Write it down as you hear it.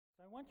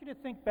want you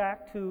to think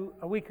back to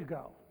a week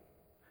ago.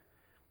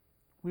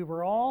 We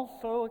were all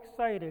so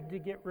excited to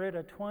get rid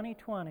of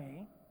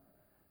 2020,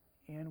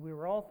 and we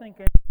were all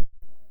thinking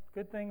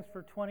good things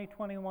for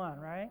 2021,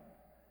 right?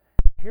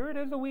 Here it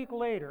is a week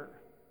later.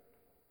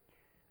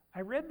 I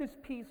read this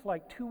piece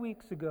like 2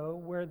 weeks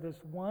ago where this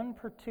one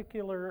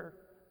particular,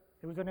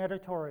 it was an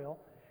editorial,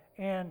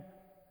 and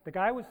the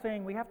guy was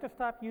saying we have to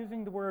stop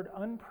using the word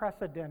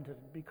unprecedented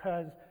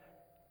because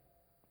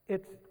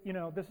it's,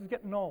 this is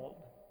getting old.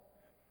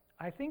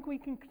 I think we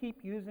can keep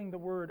using the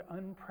word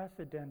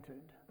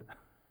unprecedented.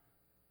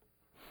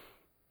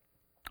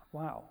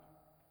 Wow.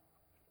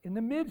 In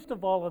the midst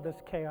of all of this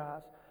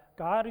chaos,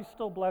 God is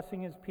still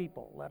blessing his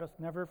people. Let us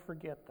never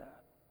forget that.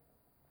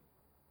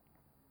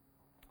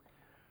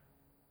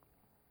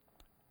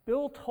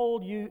 Bill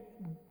told you,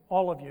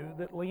 all of you,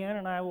 that Leanne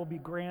and I will be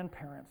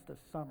grandparents this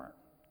summer.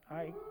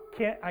 I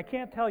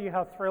can't tell you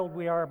how thrilled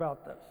we are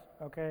about this,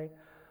 okay?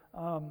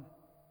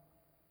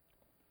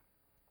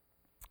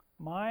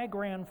 My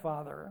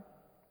grandfather,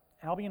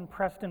 Albion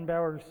Preston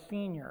Bowers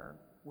Sr.,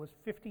 was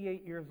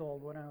 58 years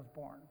old when I was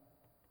born,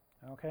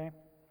 okay?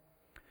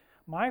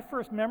 My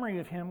first memory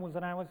of him was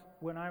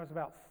when I was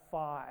about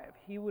 5.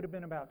 He would have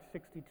been about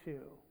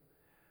 62.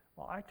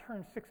 Well, I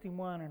turned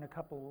 61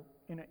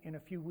 in a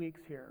few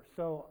weeks here.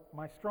 So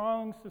my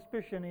strong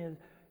suspicion is,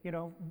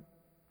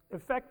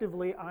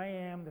 effectively I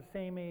am the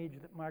same age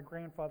that my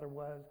grandfather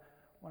was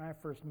when I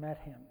first met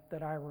him,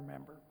 that I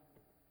remember.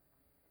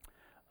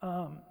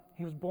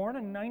 He was born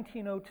in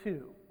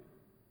 1902,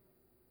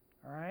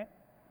 all right?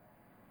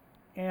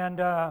 And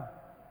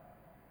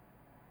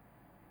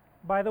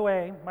by the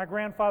way, my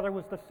grandfather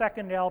was the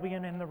second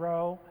Albion in the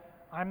row.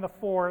 I'm the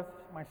fourth.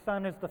 My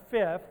son is the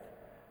fifth.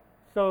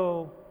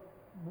 So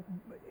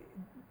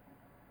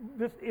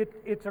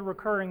it's a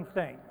recurring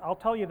thing. I'll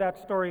tell you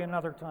that story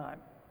another time.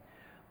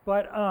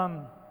 But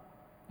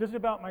this is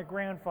about my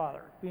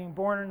grandfather being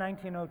born in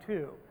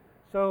 1902.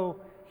 So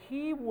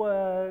he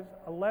was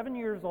 11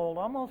 years old,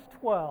 almost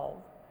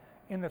 12,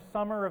 in the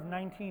summer of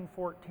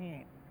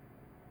 1914.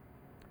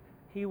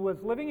 He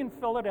was living in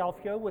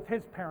Philadelphia with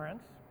his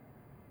parents,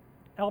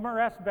 Elmer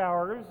S.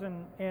 Bowers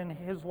and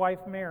his wife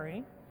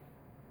Mary,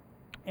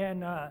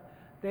 and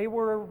they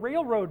were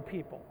railroad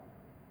people,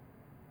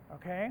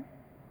 okay?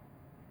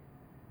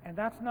 And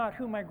that's not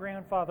who my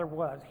grandfather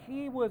was.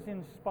 He was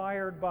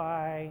inspired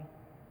by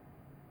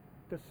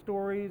the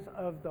stories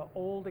of the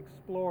old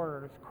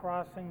explorers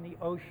crossing the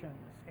oceans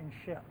in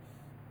ships.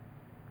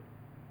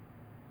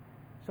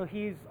 So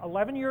he's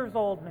 11 years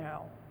old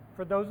now.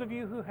 For those of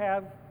you who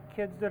have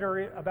kids that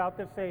are about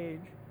this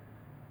age,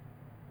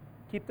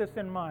 keep this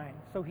in mind.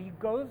 So he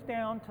goes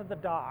down to the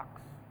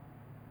docks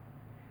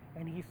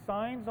and he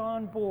signs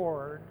on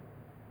board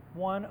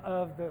one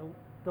of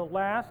the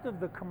last of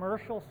the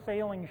commercial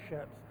sailing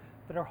ships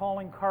that are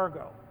hauling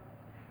cargo.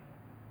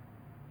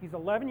 He's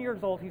 11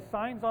 years old. He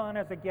signs on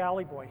as a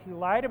galley boy. He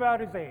lied about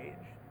his age.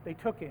 They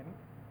took him.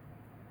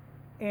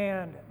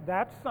 And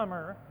that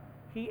summer,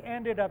 he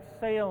ended up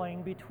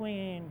sailing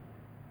between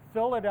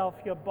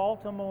Philadelphia,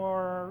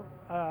 Baltimore,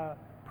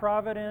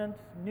 Providence,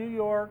 New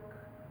York,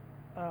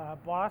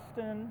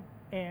 Boston,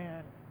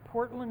 and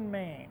Portland,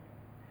 Maine.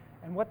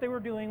 And what they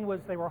were doing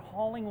was they were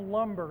hauling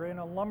lumber in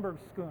a lumber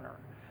schooner.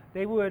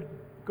 They would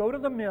go to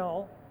the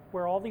mill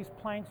where all these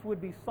planks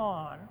would be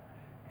sawn,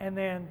 and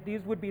then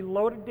these would be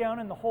loaded down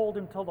in the hold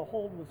until the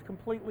hold was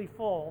completely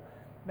full.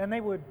 Then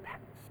they would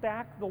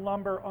stack the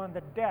lumber on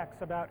the decks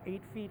about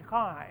 8 feet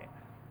high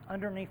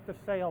underneath the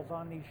sails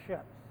on these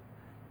ships.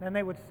 Then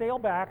they would sail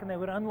back and they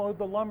would unload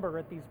the lumber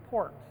at these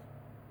ports.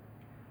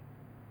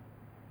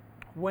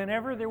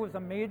 Whenever there was a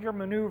major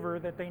maneuver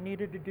that they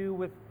needed to do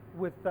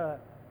with the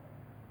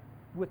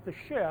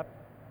ship,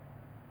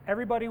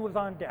 everybody was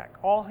on deck,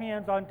 all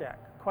hands on deck,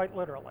 quite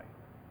literally.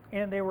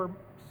 And they were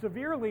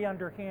severely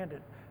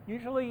underhanded.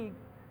 Usually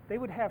they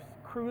would have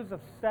crews of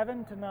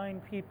 7 to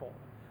 9 people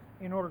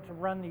in order to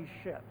run these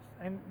ships.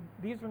 And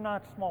these are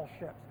not small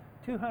ships.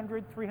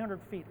 200, 300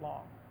 feet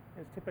long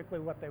is typically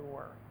what they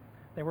were.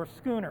 They were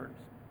schooners.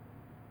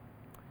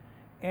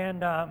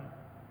 And I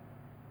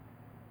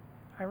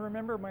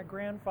remember my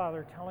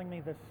grandfather telling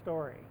me this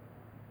story.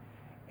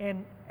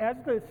 And as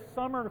the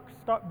summer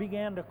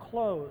began to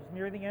close,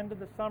 near the end of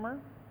the summer,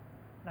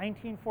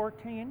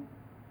 1914,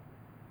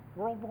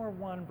 World War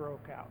I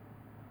broke out.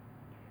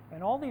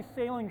 And all these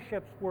sailing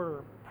ships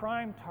were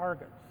prime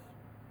targets.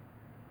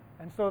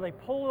 And so they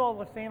pulled all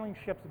the sailing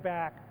ships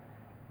back,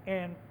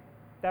 and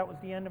that was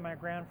the end of my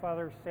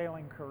grandfather's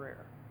sailing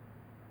career.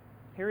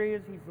 Here he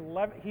is,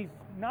 he's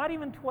not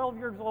even 12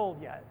 years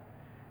old yet,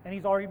 and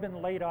he's already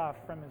been laid off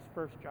from his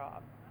first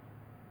job.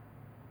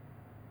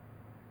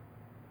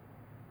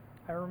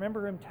 I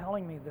remember him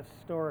telling me this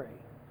story.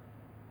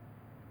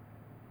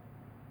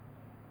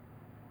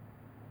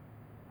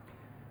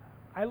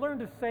 I learned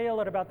to sail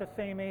at about the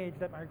same age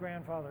that my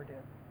grandfather did.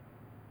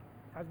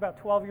 I was about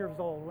 12 years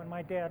old when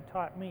my dad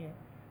taught me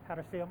how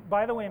to sail.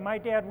 By the way, my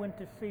dad went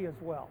to sea as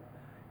well.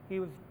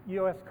 He was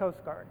U.S. Coast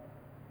Guard.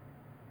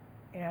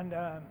 And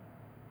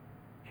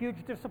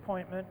Huge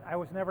disappointment. I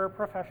was never a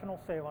professional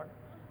sailor.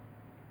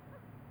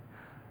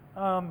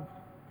 But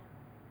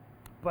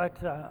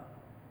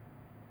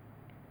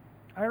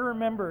I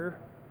remember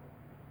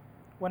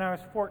when I was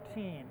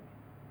 14,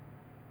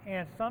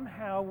 and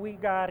somehow we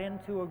got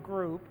into a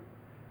group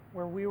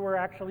where we were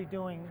actually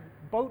doing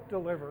boat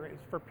deliveries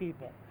for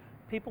people.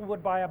 People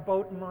would buy a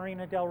boat in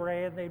Marina del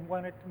Rey and they'd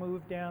want it to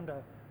move down to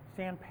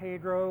San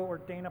Pedro or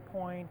Dana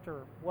Point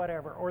or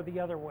whatever, or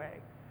the other way.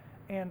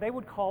 And they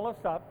would call us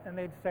up and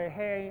they'd say,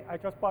 hey, I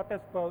just bought this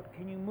boat,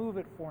 can you move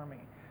it for me?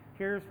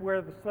 Here's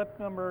where the slip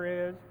number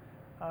is,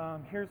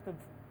 here's the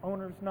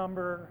owner's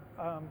number,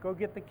 go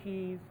get the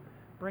keys,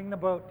 bring the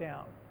boat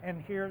down.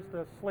 And here's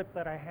the slip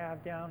that I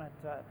have down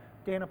at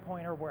Dana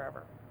Point or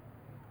wherever.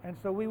 And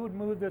so we would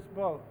move this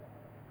boat.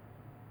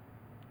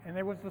 And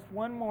there was this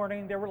one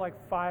morning, there were like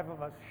 5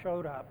 of us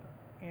showed up,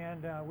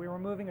 and we were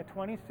moving a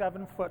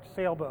 27-foot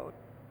sailboat.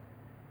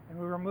 And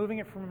we were moving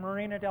it from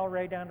Marina del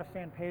Rey down to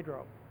San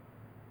Pedro.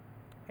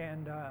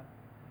 And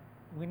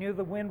we knew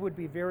the wind would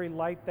be very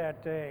light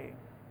that day.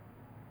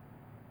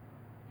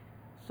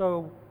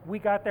 So we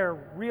got there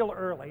real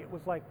early. It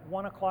was like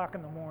 1 o'clock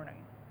in the morning.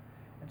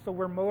 And so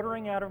we're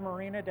motoring out of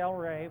Marina del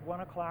Rey, 1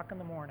 o'clock in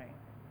the morning.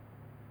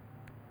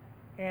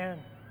 And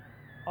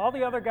all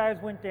the other guys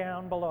went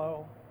down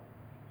below,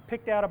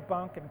 picked out a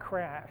bunk and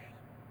crashed.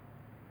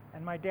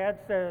 And my dad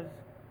says,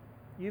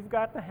 you've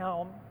got the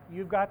helm,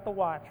 you've got the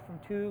watch from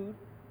 2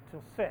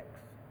 till 6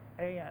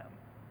 a.m.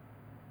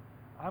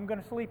 I'm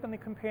going to sleep in the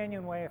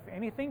companionway. If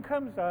anything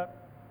comes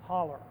up,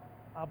 holler.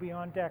 I'll be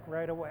on deck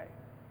right away.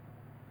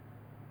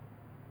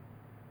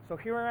 So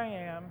here I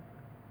am,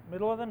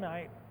 middle of the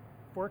night,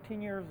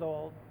 14 years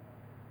old,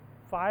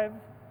 5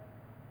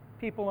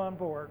 people on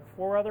board,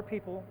 4 other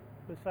people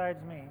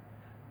besides me.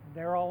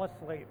 They're all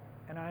asleep,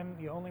 and I'm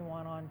the only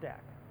one on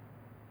deck,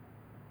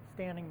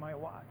 standing my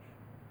watch.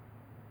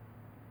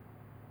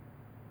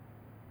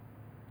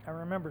 I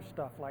remember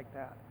stuff like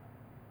that.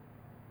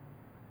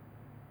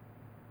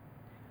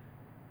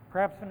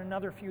 Perhaps in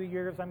another few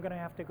years, I'm going to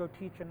have to go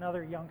teach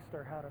another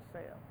youngster how to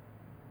sail.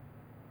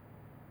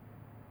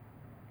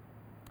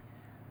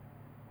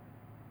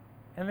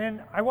 And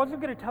then I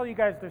wasn't going to tell you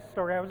guys this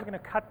story. I was going to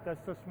cut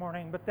this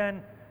morning, but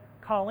then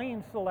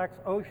Colleen selects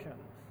Oceans.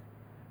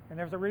 And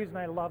there's a reason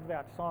I love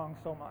that song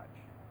so much.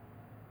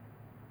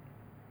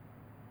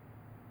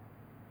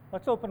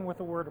 Let's open with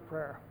a word of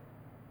prayer.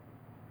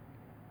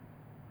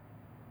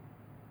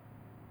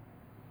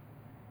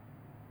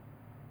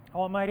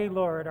 Almighty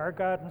Lord, our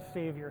God and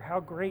Savior, how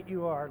great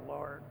you are,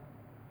 Lord.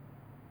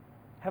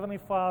 Heavenly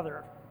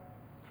Father,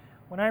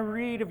 when I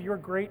read of your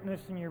greatness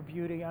and your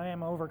beauty, I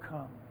am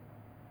overcome.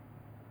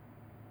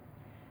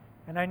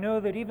 And I know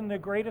that even the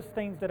greatest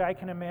things that I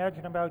can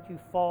imagine about you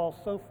fall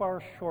so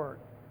far short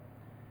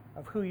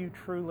of who you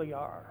truly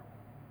are.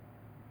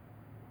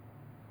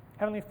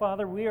 Heavenly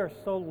Father, we are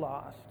so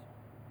lost.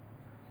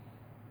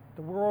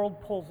 The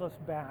world pulls us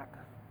back,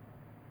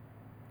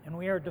 and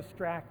we are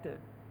distracted.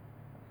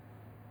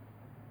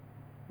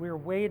 We are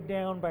weighed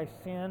down by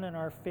sin and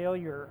our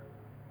failure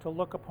to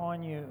look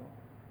upon you.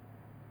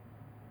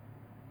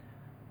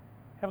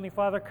 Heavenly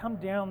Father, come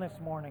down this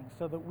morning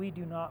so that we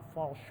do not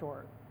fall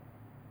short.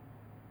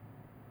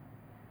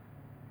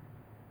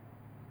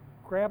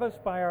 Grab us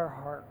by our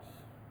hearts.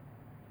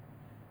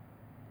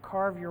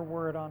 Carve your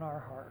word on our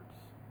hearts.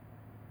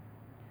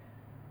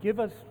 Give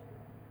us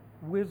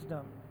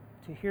wisdom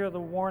to hear the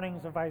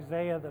warnings of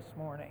Isaiah this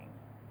morning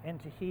and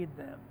to heed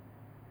them.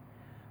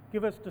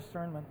 Give us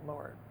discernment,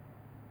 Lord.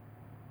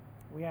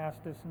 We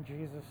ask this in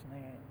Jesus'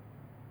 name.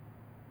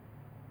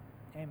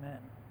 Amen.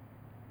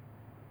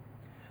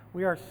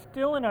 We are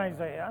still in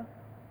Isaiah.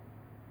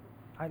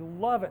 I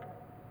love it.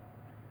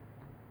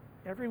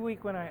 Every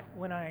week when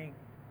I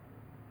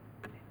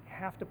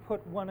have to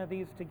put one of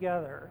these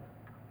together,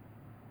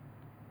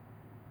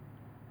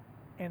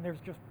 and there's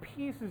just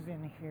pieces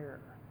in here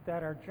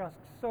that are just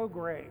so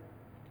great.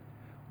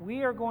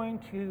 We are going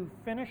to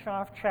finish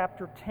off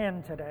chapter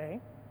 10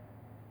 today.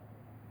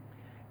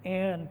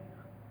 And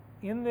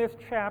in this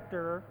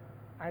chapter,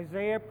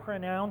 Isaiah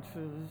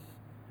pronounces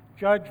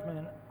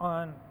judgment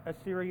on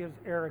Assyria's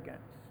arrogance.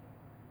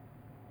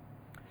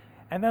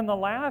 And then the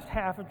last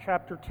half of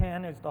chapter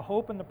 10 is the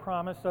hope and the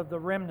promise of the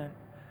remnant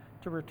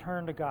to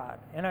return to God.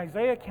 And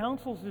Isaiah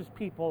counsels his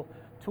people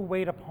to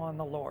wait upon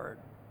the Lord.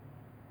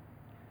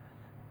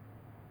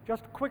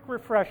 Just a quick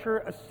refresher,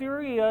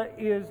 Assyria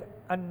is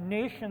a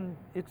nation,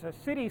 it's a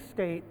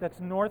city-state that's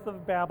north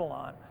of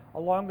Babylon,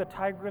 along the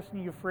Tigris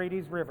and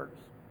Euphrates rivers.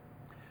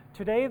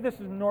 Today, this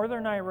is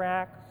northern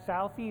Iraq,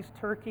 southeast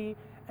Turkey,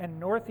 and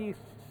northeast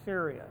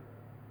Syria.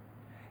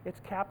 Its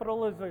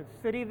capital is a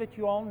city that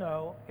you all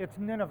know. It's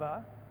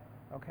Nineveh,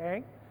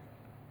 okay?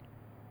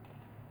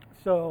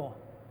 So,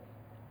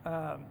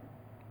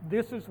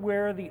 this is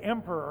where the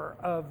emperor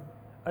of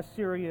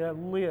Assyria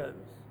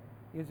lives,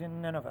 is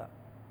in Nineveh.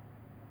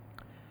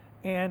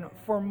 And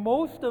for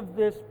most of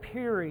this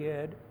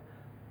period,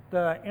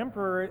 the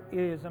emperor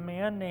is a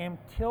man named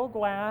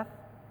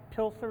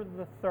Tiglath-Pileser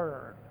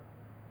III.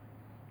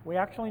 We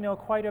actually know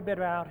quite a bit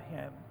about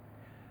him.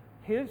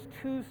 His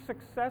two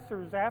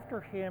successors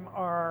after him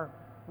are,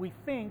 we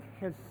think,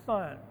 his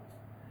sons.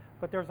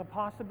 But there's a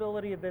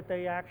possibility that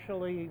they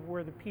actually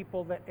were the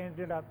people that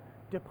ended up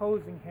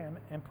deposing him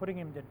and putting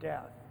him to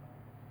death.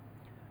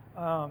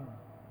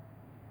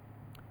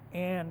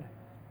 And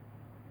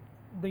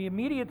the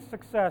immediate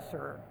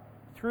successor,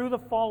 through the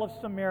fall of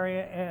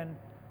Samaria, and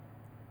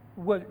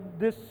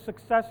this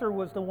successor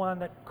was the one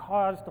that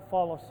caused the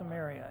fall of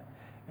Samaria.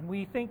 And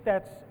we think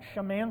that's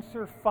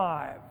Shalmaneser V.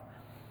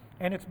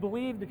 And it's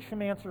believed that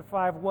Shalmaneser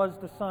V was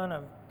the son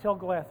of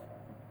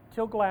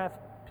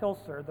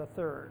Tiglath-Pileser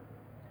III.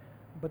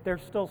 But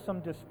there's still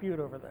some dispute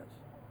over this.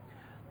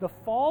 The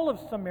fall of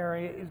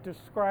Samaria is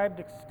described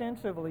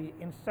extensively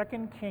in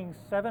 2 Kings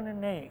 7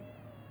 and 8.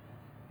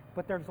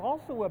 But there's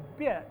also a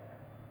bit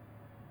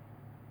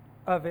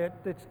of it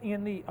that's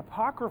in the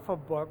Apocrypha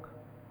book,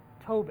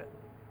 Tobit.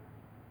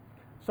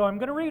 So I'm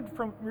going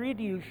to read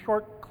to you a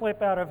short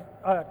clip out of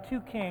 2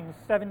 Kings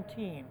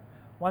 17,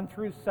 1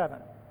 through 7.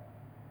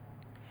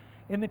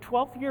 In the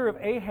 12th year of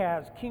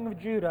Ahaz, king of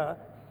Judah,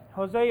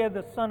 Hosea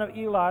the son of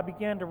Elah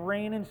began to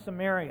reign in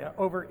Samaria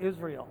over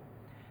Israel.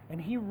 And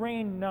he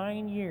reigned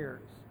 9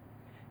 years.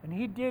 And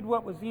he did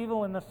what was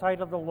evil in the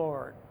sight of the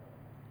Lord.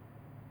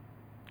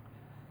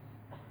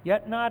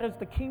 Yet not as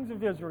the kings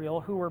of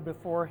Israel who were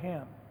before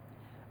him.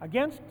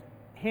 Against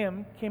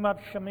him came up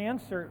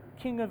Shalmaneser,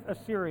 king of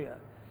Assyria.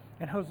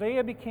 And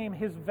Hosea became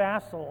his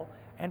vassal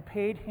and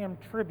paid him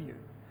tribute.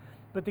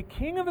 But the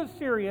king of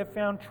Assyria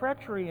found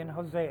treachery in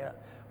Hosea,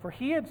 for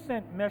he had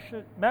sent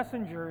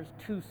messengers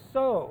to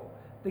So,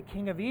 the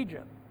king of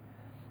Egypt,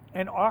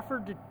 and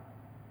offered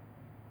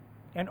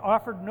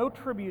no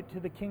tribute to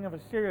the king of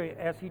Assyria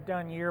as he'd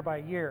done year by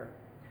year.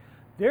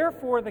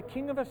 Therefore the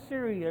king of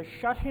Assyria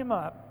shut him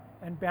up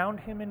and bound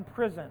him in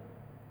prison.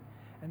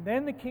 And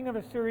then the king of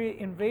Assyria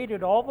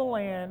invaded all the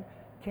land,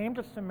 came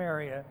to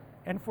Samaria,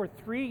 and for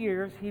 3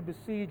 years he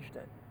besieged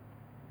it.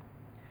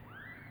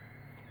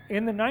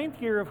 In the 9th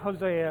year of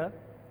Hosea,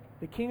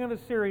 the king of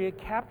Assyria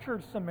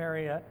captured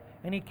Samaria,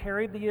 and he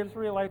carried the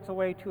Israelites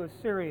away to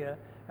Assyria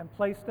and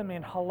placed them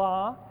in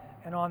Halah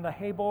and on the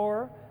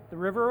Habor, the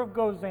river of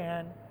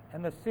Gozan,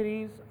 and the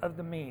cities of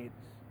the Medes.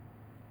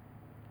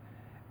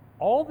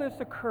 All this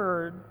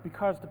occurred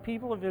because the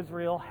people of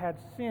Israel had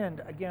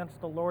sinned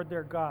against the Lord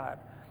their God,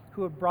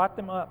 who had brought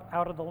them up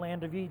out of the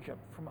land of Egypt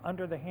from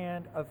under the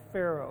hand of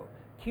Pharaoh,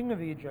 king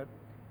of Egypt,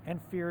 and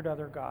feared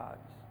other gods.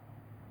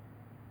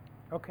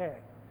 Okay,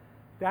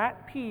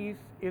 that piece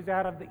is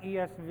out of the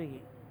ESV.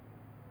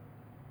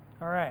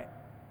 All right,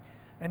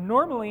 and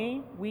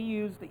normally we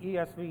use the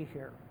ESV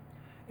here.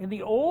 In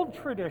the old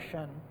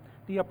tradition,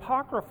 the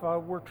Apocrypha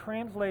were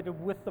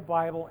translated with the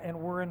Bible and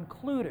were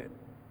included.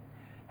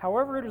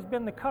 However, it has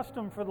been the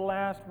custom for the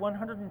last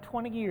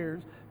 120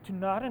 years to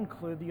not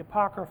include the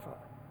Apocrypha.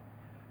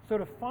 So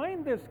to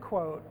find this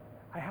quote,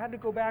 I had to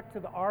go back to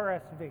the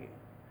RSV,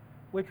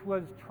 which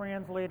was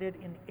translated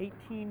in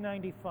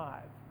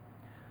 1895.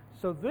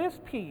 So this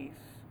piece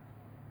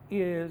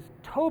is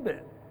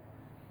Tobit.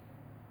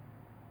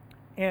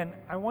 And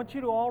I want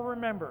you to all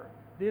remember,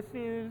 this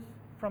is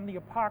from the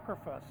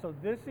Apocrypha, so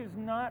this is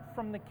not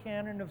from the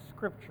canon of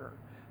Scripture.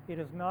 It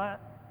is not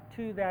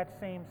to that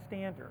same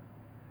standard.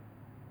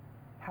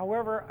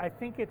 However, I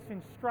think it's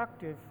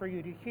instructive for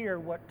you to hear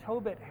what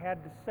Tobit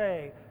had to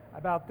say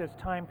about this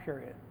time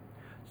period.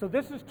 So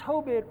this is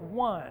Tobit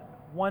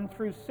 1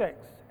 through 6,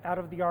 out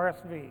of the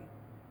RSV.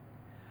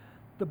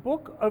 The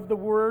book of the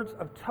words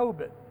of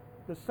Tobit,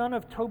 the son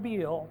of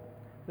Tobiel,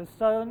 the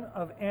son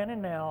of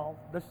Ananel,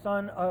 the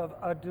son of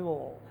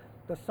Adul,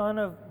 the son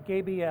of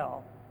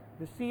Gabriel,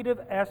 the seed of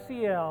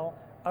Asiel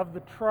of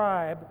the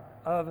tribe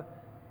of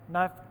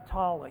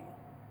Naphtali,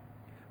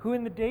 who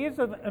in the days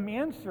of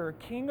Ammansur,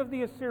 king of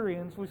the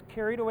Assyrians, was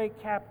carried away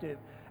captive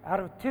out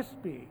of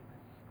Tisbe,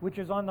 which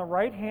is on the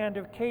right hand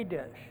of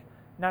Kadesh,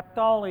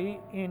 Naphtali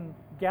in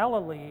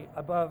Galilee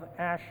above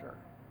Asher.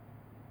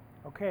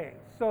 Okay,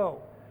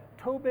 so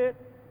Tobit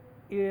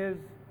is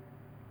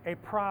a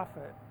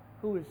prophet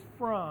who is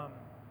from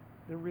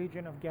the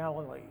region of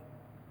Galilee.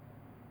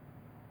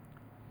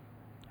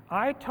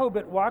 I,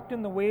 Tobit, walked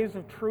in the ways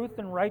of truth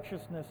and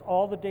righteousness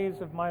all the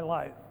days of my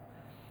life,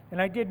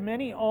 and I did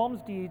many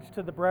alms deeds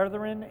to the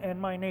brethren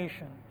and my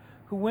nation,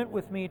 who went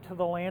with me to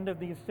the land of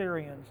the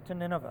Assyrians, to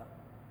Nineveh.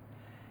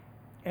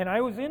 And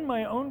I was in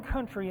my own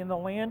country in the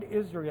land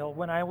Israel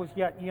when I was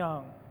yet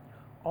young.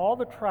 All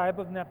the tribe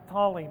of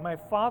Naphtali, my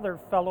father,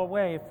 fell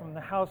away from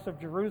the house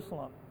of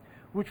Jerusalem,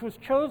 which was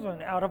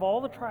chosen out of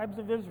all the tribes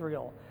of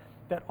Israel,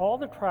 that all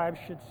the tribes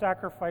should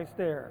sacrifice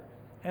there.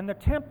 And the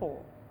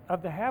temple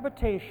of the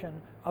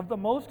habitation of the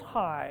Most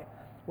High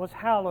was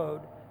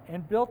hallowed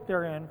and built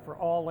therein for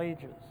all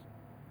ages.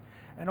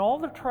 And all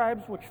the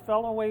tribes which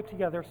fell away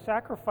together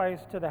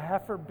sacrificed to the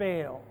heifer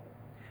Baal,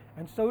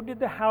 and so did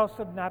the house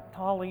of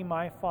Naphtali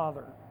my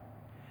father.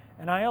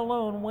 And I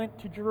alone went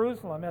to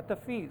Jerusalem at the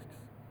feasts,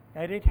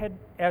 as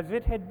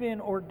it had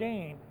been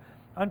ordained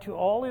unto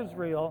all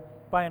Israel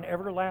by an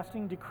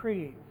everlasting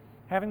decree,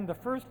 having the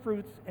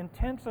firstfruits and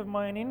tenths of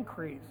mine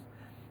increase,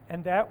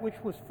 and that which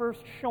was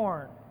first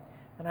shorn,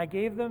 and I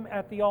gave them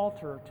at the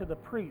altar to the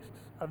priests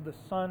of the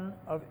son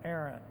of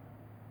Aaron.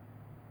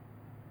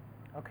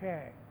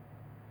 Okay,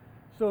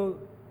 so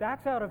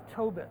that's out of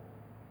Tobit.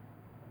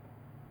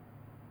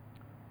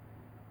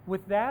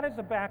 With that as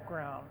a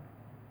background,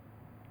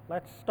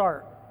 let's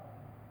start.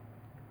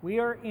 We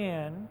are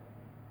in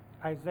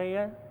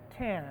Isaiah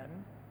 10,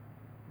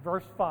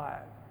 verse 5.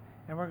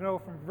 And we're going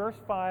to go from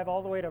verse 5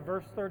 all the way to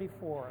verse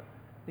 34,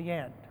 the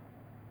end.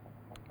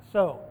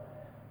 So,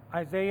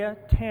 Isaiah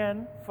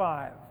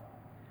 10:5.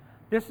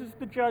 This is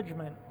the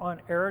judgment on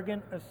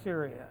arrogant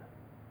Assyria.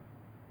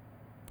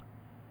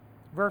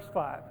 Verse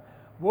 5.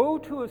 Woe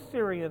to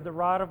Assyria, the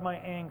rod of my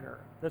anger.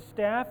 The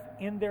staff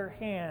in their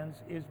hands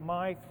is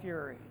my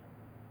fury.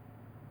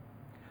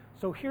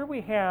 So here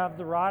we have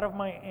the rod of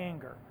my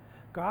anger.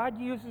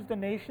 God uses the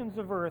nations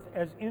of earth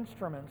as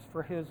instruments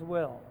for his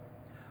will.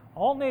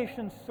 All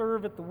nations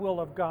serve at the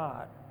will of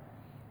God,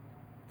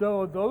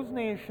 though those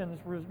nations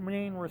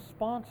remain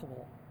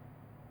responsible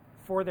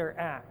for their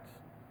acts.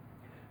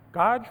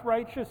 God's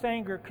righteous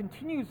anger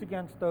continues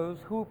against those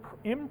who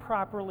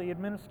improperly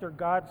administer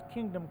God's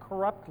kingdom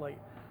corruptly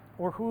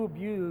or who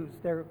abuse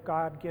their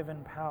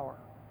God-given power.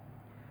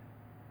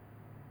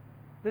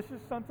 This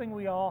is something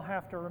we all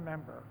have to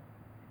remember.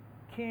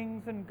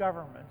 Kings and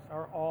governments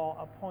are all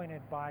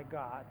appointed by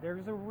God.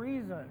 There's a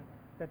reason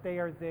that they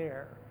are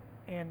there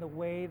and the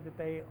way that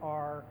they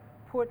are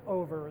put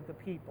over the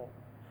people.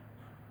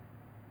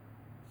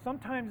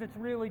 Sometimes it's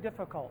really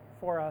difficult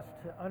for us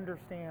to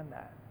understand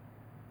that.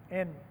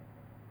 And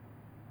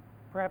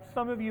perhaps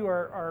some of you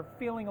are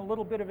feeling a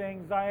little bit of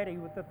anxiety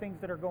with the things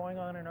that are going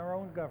on in our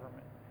own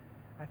government.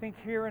 I think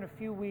here in a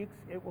few weeks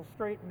it will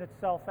straighten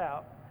itself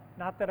out.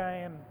 Not that I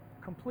am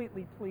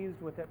completely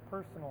pleased with it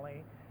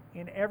personally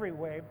in every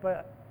way,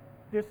 but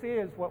this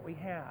is what we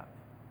have.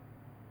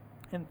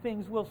 And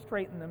things will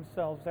straighten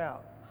themselves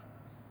out.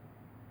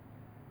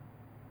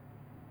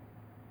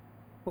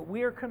 But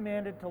we are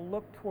commanded to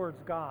look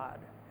towards God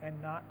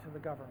and not to the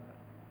government.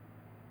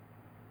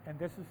 And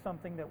this is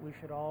something that we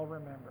should all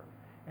remember.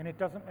 And it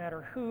doesn't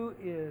matter who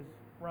is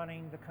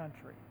running the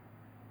country.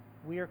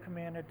 We are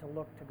commanded to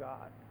look to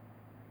God.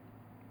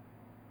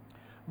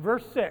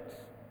 Verse 6.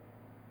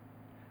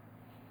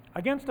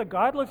 Against a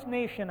godless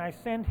nation I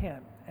send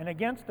him, and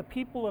against the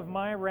people of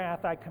my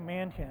wrath I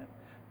command him,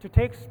 to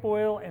take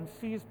spoil and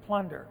seize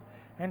plunder,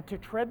 and to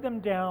tread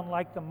them down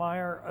like the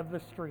mire of the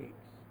streets.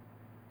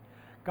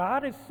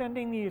 God is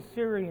sending the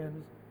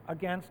Assyrians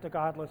against a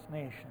godless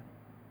nation.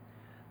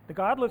 The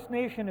godless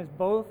nation is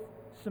both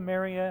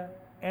Samaria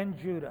and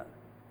Judah.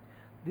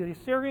 The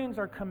Assyrians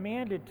are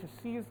commanded to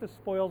seize the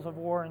spoils of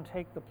war and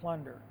take the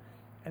plunder,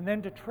 and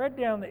then to tread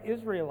down the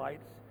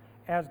Israelites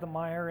as the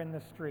mire in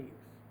the streets.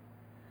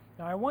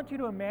 Now I want you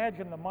to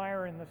imagine the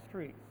mire in the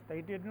streets.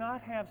 They did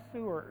not have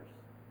sewers,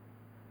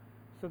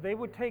 so they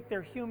would take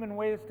their human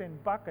waste in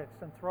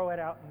buckets and throw it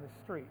out in the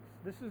streets.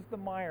 This is the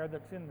mire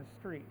that's in the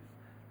streets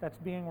that's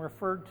being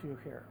referred to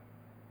here.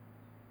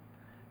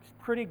 It's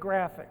pretty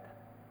graphic.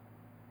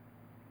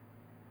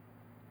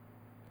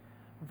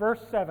 Verse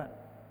 7.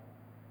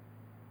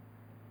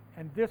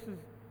 And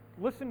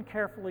listen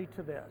carefully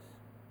to this.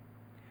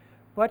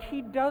 But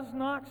he does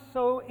not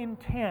so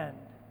intend,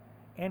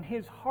 and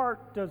his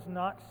heart does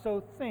not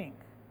so think,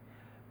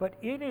 but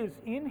it is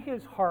in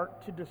his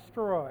heart to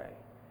destroy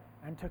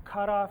and to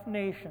cut off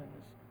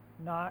nations,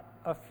 not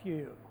a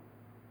few.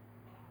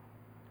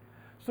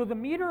 So the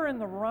meter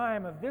and the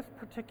rhyme of this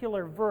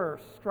particular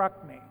verse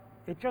struck me.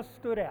 It just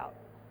stood out.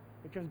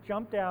 It just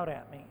jumped out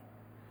at me.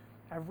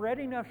 I've read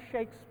enough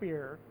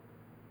Shakespeare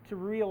to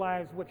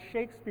realize what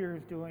Shakespeare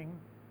is doing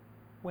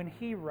when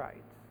he writes.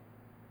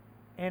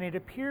 And it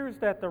appears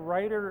that the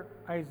writer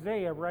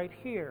Isaiah right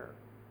here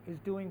is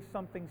doing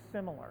something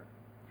similar.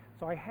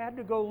 So I had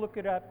to go look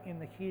it up in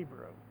the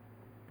Hebrew.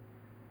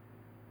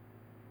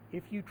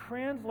 If you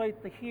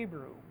translate the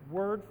Hebrew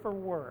word for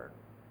word,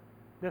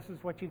 this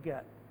is what you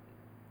get.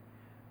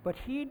 But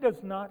he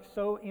does not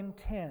so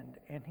intend,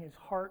 and his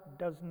heart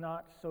does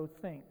not so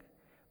think,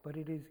 but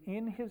it is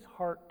in his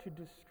heart to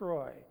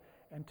destroy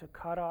and to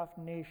cut off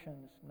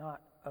nations, not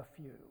a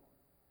few.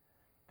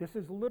 This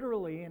is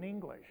literally in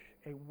English,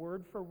 a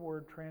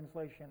word-for-word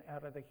translation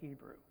out of the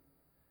Hebrew.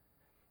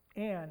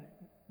 And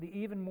the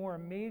even more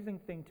amazing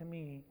thing to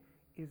me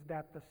is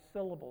that the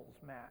syllables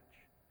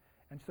match.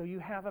 And so you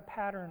have a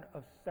pattern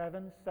of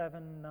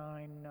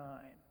 7799.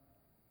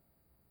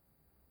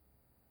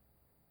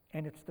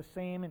 And it's the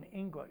same in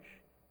English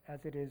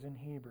as it is in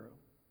Hebrew.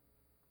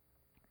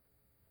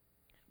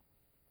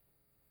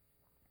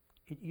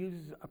 It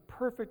uses a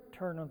perfect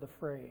turn of the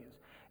phrase,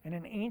 and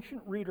an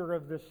ancient reader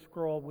of this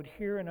scroll would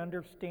hear and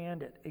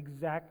understand it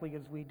exactly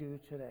as we do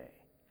today.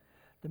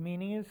 The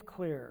meaning is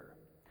clear.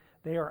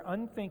 They are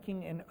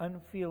unthinking and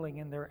unfeeling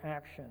in their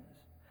actions.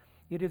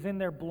 It is in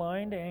their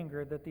blind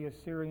anger that the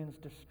Assyrians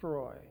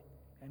destroy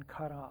and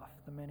cut off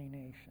the many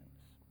nations.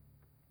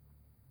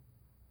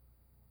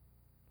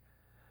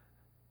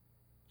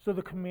 So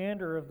the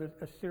commander of the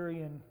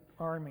Assyrian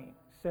army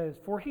says,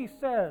 "For he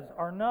says,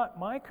 are not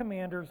my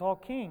commanders all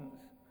kings?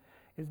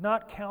 Is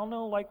not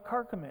Calno like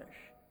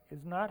Carchemish?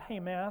 Is not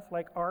Hamath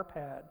like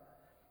Arpad?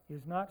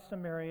 Is not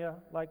Samaria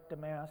like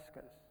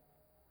Damascus?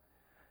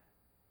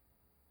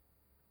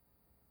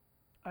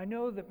 I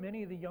know that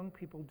many of the young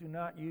people do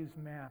not use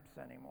maps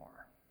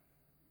anymore.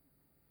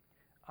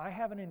 I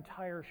have an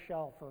entire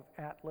shelf of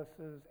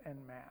atlases and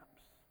maps.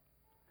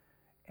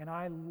 And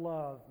I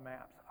love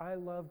maps. I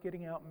love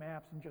getting out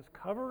maps and just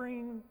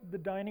covering the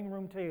dining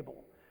room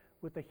table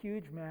with a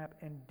huge map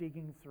and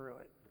digging through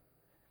it.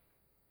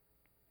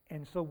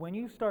 And so when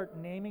you start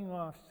naming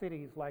off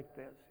cities like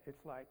this,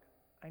 it's like,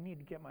 I need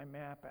to get my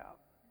map out.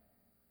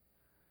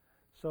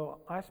 So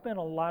I spent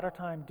a lot of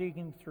time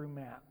digging through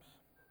maps.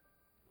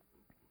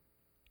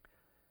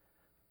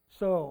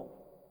 So,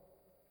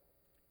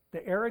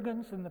 the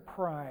arrogance and the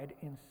pride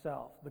in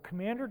self. The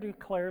commander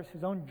declares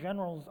his own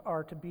generals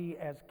are to be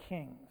as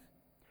kings.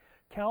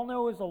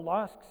 Calno is a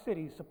lost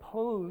city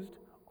supposed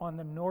on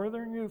the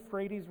northern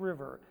Euphrates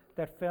River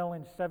that fell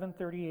in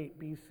 738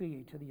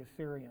 BC to the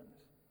Assyrians.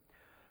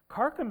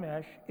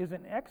 Carchemish is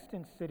an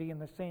extant city in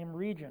the same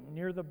region,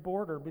 near the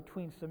border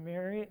between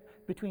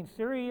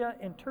Syria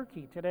and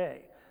Turkey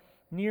today,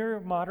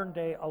 near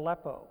modern-day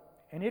Aleppo,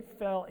 and it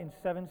fell in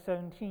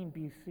 717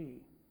 BC.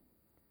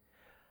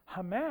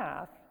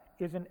 Hamath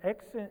is an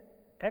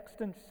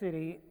extant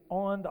city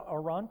on the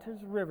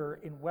Orontes River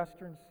in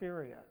western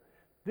Syria.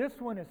 This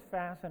one is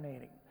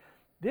fascinating.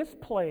 This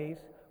place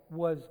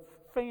was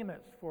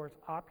famous for its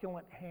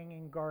opulent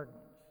hanging gardens.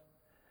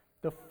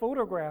 The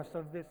photographs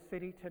of this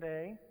city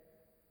today,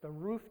 the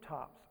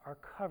rooftops are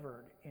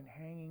covered in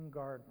hanging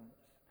gardens.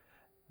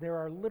 There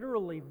are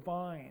literally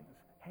vines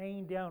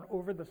hanging down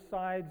over the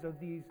sides of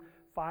these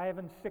 5-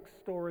 and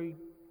 6-story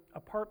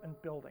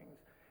apartment buildings.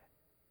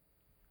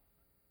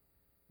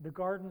 The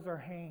gardens are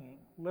hanging,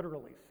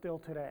 literally, still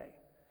today.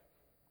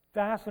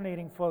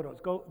 Fascinating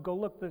photos. Go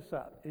look this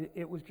up.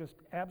 It was just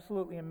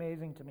absolutely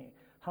amazing to me.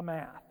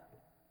 Hamath.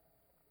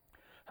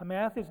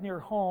 Hamath is near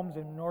Homs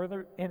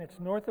and it's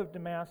north of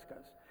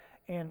Damascus.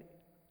 And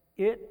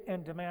it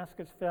and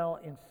Damascus fell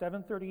in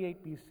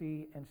 738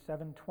 BC and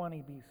 720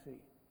 BC.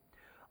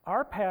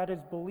 Arpad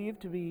is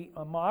believed to be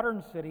a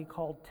modern city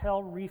called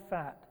Tel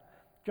Rifat,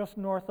 just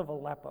north of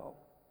Aleppo.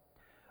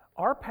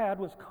 Arpad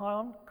was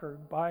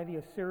conquered by the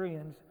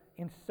Assyrians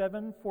in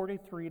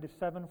 743 to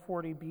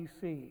 740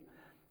 BC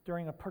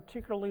during a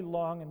particularly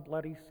long and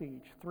bloody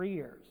siege, 3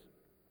 years.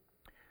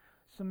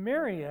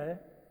 Samaria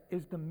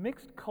is the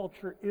mixed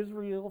culture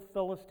Israel,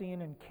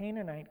 Philistine, and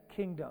Canaanite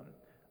kingdom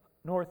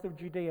north of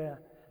Judea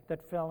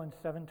that fell in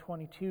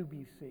 722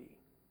 BC.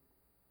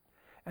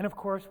 And of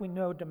course, we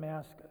know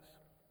Damascus.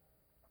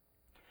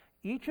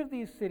 Each of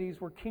these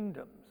cities were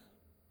kingdoms.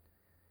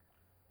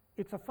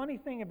 It's a funny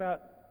thing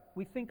about,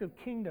 we think of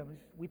kingdoms,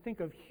 we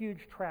think of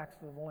huge tracts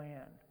of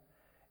land.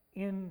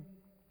 In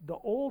the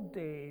old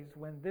days,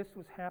 when this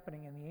was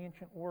happening in the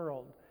ancient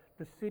world,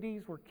 the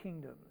cities were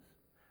kingdoms.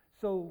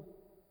 So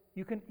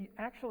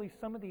actually,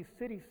 some of these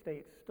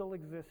city-states still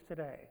exist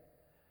today.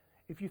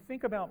 If you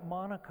think about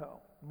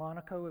Monaco,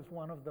 Monaco is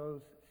one of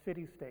those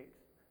city-states.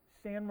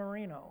 San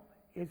Marino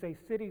is a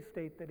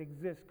city-state that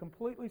exists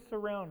completely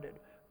surrounded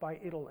by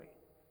Italy.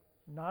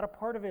 Not a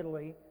part of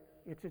Italy,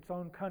 it's its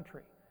own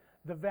country.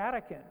 The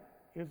Vatican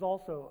is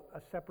also a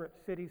separate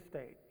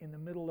city-state in the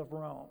middle of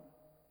Rome.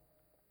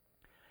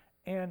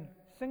 And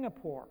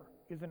Singapore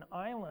is an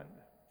island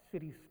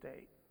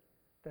city-state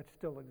that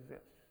still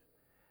exists.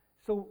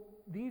 So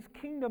these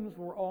kingdoms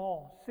were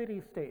all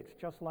city-states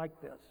just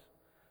like this.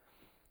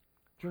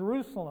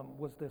 Jerusalem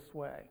was this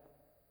way.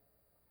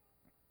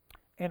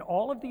 And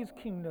all of these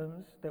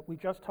kingdoms that we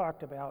just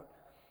talked about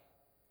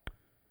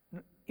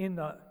in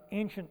the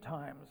ancient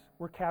times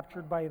were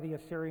captured by the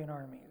Assyrian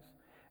armies.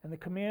 And the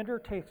commander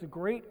takes a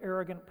great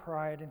arrogant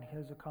pride in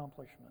his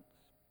accomplishments.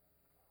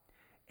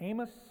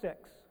 Amos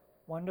 6,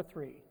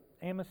 1-3.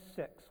 Amos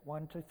 6,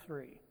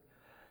 1-3.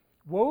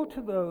 Woe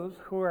to those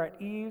who are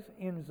at ease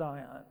in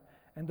Zion,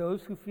 and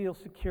those who feel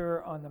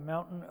secure on the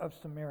mountain of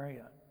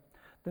Samaria,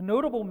 the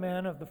notable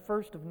men of the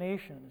first of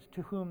nations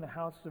to whom the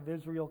house of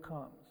Israel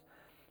comes.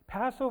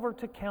 Pass over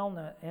to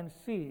Calneh and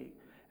see,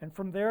 and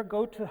from there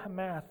go to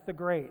Hamath the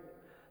great,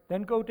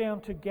 then go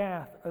down to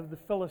Gath of the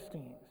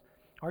Philistines.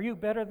 Are you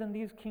better than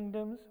these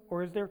kingdoms,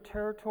 or is their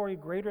territory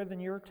greater than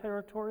your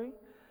territory?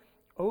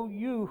 O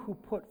you who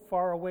put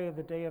far away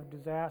the day of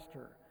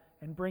disaster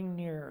and bring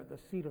near the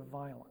seat of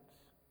violence.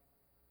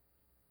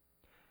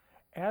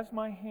 As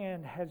my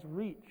hand has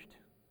reached.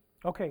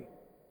 Okay,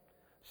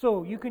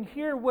 so you can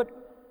hear what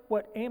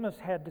Amos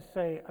had to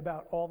say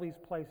about all these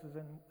places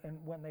and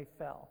when they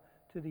fell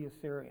to the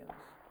Assyrians.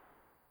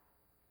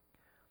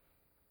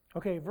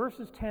 Okay,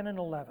 verses 10 and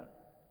 11.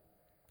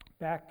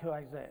 Back to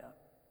Isaiah.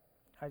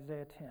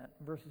 Isaiah 10,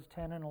 verses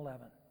 10 and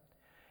 11.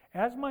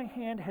 As my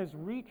hand has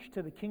reached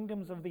to the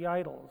kingdoms of the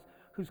idols,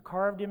 whose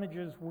carved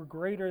images were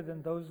greater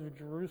than those of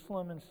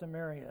Jerusalem and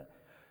Samaria,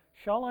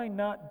 shall I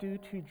not do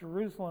to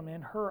Jerusalem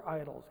and her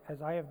idols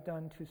as I have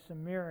done to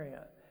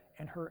Samaria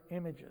and her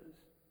images?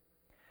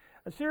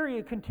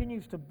 Assyria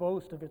continues to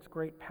boast of its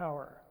great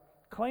power,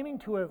 claiming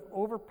to have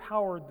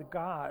overpowered the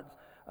gods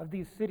of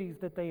these cities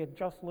that they had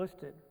just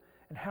listed,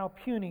 and how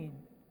puny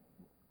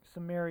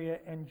Samaria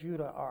and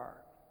Judah are.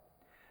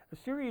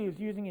 Assyria is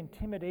using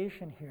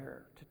intimidation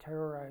here to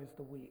terrorize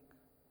the weak.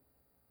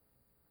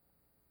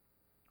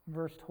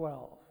 Verse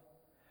 12.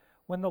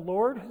 When the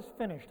Lord has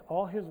finished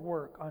all his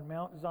work on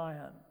Mount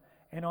Zion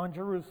and on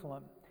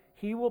Jerusalem,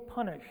 he will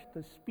punish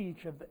the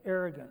speech of the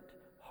arrogant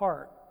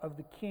heart of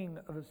the king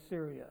of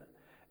Assyria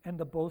and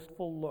the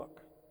boastful look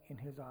in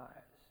his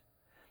eyes.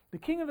 The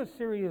king of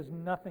Assyria is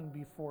nothing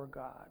before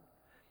God.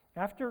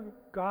 After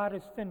God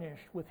is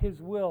finished with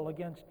his will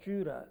against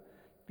Judah,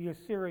 the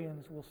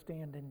Assyrians will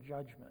stand in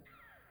judgment.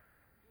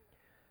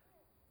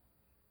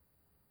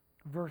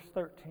 Verse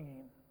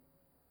 13.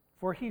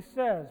 For he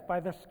says, by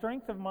the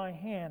strength of my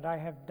hand I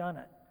have done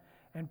it,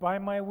 and by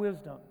my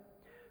wisdom,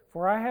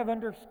 for I have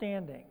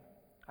understanding.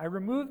 I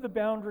remove the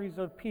boundaries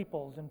of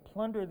peoples and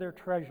plunder their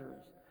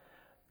treasures.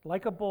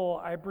 Like a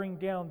bull, I bring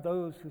down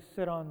those who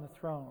sit on the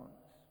thrones.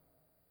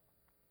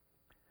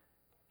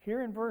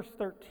 Here in verse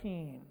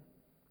 13,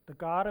 the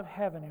God of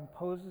heaven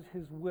imposes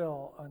his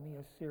will on the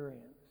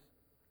Assyrians.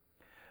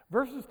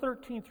 Verses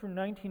 13 through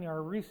 19 are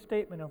a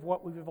restatement of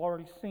what we've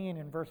already seen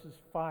in verses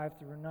 5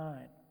 through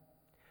 9.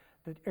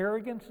 That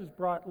arrogance is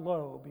brought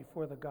low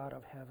before the God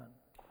of heaven.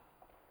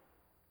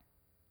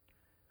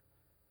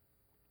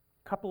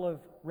 A couple of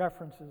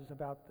references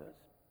about this.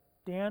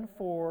 Dan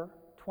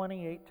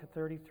 4:28 to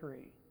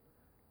 33.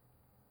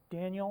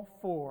 Daniel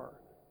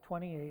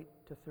 4:28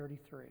 to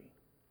 33.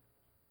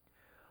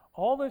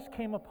 All this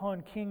came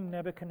upon King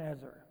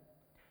Nebuchadnezzar.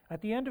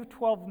 At the end of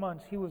 12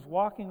 months, he was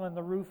walking on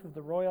the roof of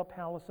the royal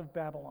palace of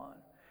Babylon.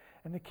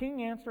 And the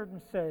king answered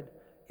and said,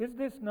 Is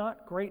this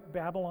not great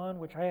Babylon,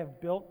 which I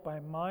have built by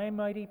my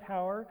mighty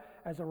power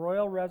as a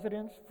royal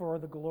residence for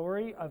the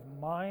glory of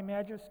my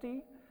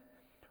majesty?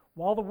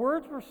 While the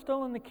words were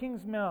still in the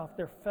king's mouth,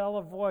 there fell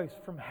a voice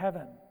from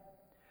heaven.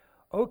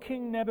 O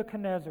King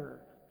Nebuchadnezzar,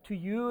 to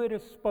you it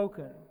is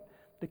spoken.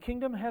 The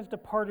kingdom has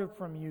departed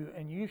from you,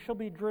 and you shall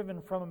be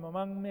driven from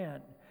among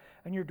men,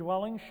 and your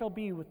dwelling shall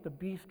be with the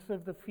beasts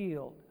of the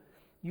field.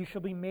 You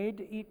shall be made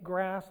to eat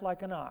grass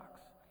like an ox,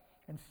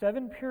 and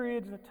 7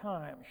 periods of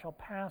time shall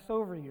pass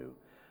over you,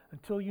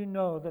 until you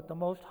know that the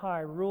Most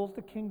High rules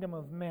the kingdom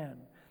of men,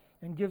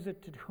 and gives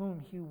it to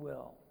whom he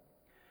will.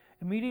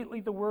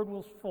 Immediately the word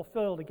was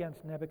fulfilled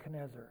against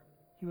Nebuchadnezzar.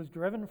 He was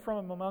driven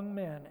from among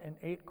men, and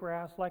ate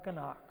grass like an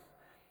ox.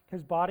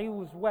 His body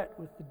was wet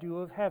with the dew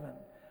of heaven,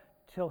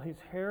 till his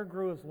hair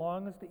grew as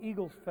long as the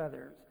eagle's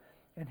feathers,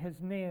 and his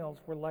nails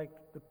were like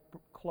the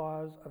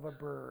claws of a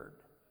bird.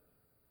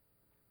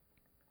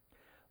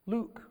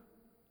 Luke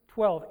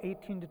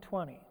 12:18 to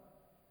 20.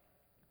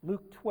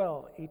 Luke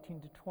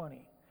 12:18 to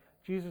 20.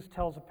 Jesus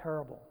tells a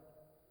parable.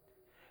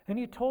 And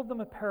he told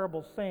them a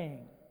parable,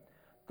 saying,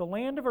 The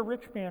land of a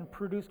rich man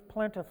produced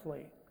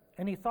plentifully,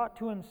 and he thought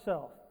to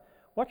himself,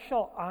 What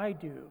shall I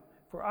do?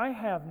 For I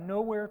have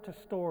nowhere to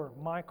store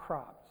my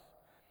crops.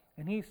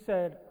 And he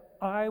said,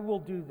 I will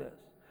do this.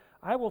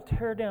 I will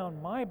tear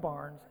down my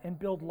barns and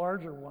build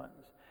larger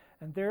ones,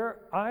 and there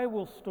I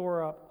will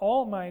store up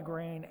all my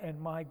grain and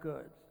my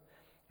goods.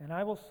 And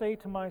I will say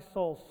to my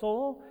soul,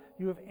 Soul,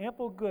 you have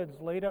ample goods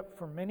laid up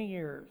for many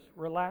years.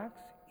 Relax,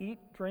 eat,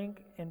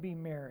 drink, and be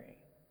merry.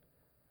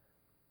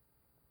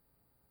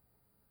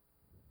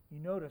 You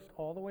noticed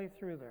all the way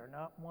through there,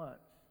 not once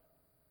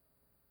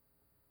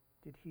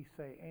did he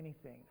say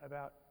anything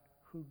about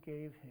who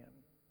gave him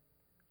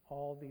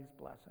all these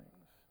blessings.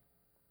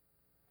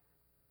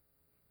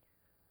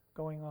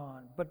 Going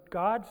on. But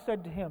God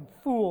said to him,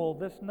 Fool,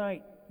 this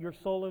night your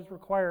soul is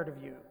required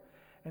of you,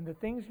 and the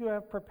things you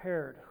have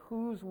prepared,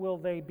 whose will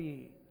they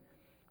be?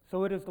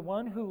 So it is the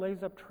one who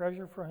lays up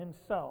treasure for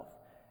himself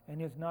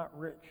and is not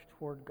rich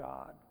toward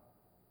God.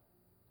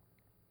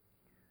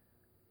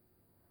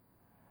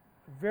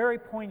 A very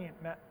poignant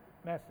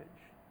message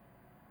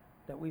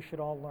that we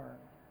should all learn.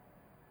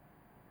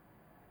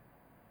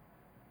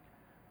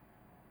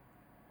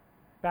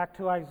 Back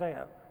to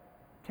Isaiah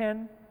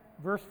 10,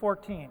 verse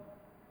 14.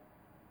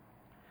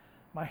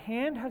 My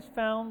hand has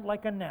found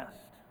like a nest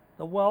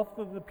the wealth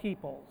of the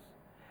peoples,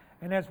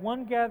 and as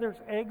one gathers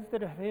eggs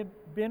that have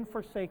been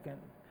forsaken,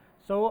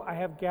 so I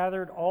have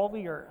gathered all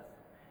the earth,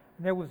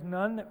 and there was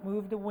none that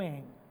moved a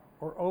wing,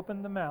 or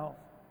opened the mouth,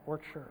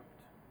 or chirped.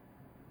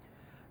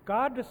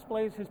 God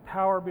displays his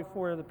power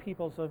before the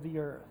peoples of the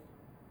earth.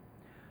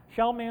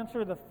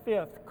 Shalmaneser the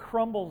fifth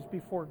crumbles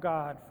before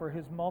God for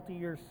his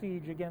multi-year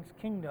siege against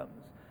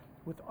kingdoms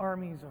with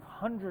armies of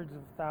hundreds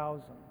of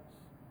thousands.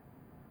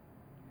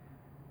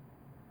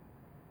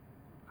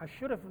 I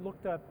should have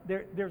looked up,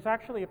 there's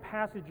actually a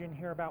passage in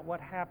here about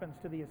what happens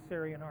to the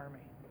Assyrian army.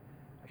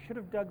 I should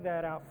have dug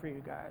that out for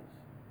you guys.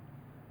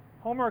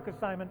 Homework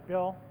assignment,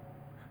 Bill,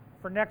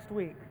 for next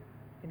week,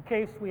 in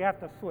case we have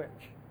to switch.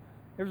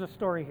 There's a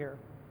story here.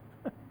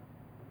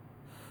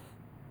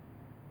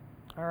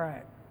 All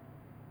right.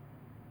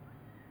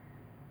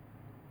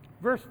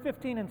 Verse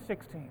 15 and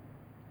 16.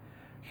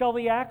 Shall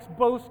the axe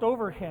boast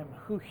over him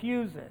who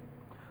hews it?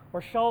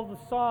 Or shall the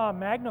saw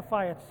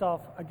magnify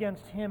itself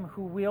against him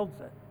who wields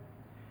it?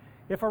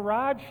 If a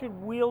rod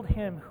should wield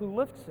him who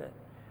lifts it,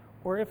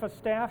 or if a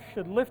staff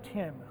should lift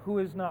him who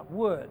is not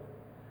wood.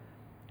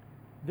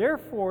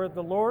 Therefore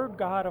the Lord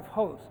God of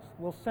hosts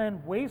will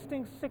send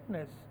wasting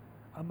sickness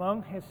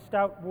among his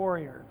stout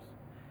warriors,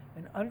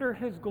 and under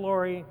his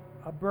glory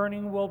a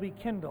burning will be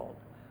kindled,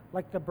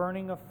 like the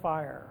burning of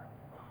fire.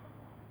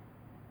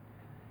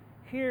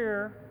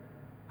 Here,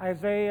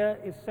 Isaiah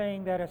is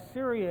saying that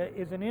Assyria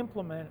is an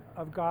implement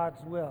of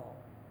God's will.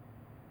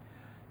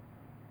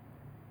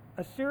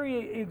 Assyria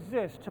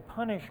exists to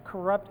punish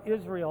corrupt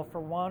Israel for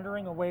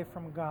wandering away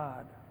from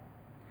God.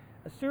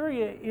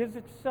 Assyria is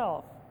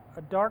itself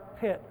a dark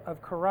pit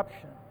of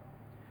corruption,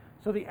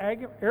 so the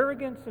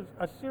arrogance of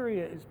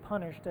Assyria is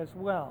punished as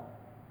well.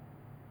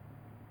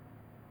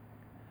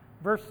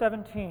 Verse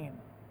 17,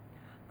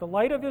 the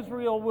light of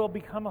Israel will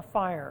become a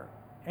fire,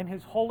 and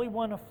his Holy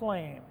One a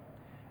flame,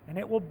 and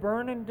it will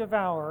burn and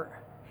devour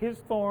his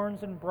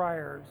thorns and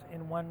briars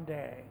in one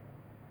day.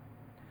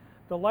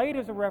 The light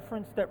is a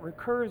reference that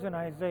recurs in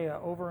Isaiah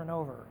over and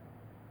over.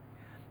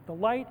 The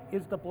light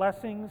is the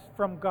blessings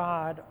from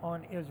God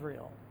on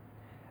Israel.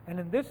 And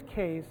in this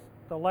case,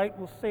 the light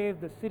will save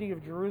the city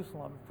of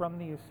Jerusalem from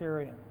the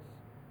Assyrians.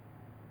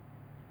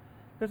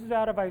 This is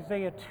out of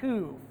Isaiah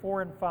 2,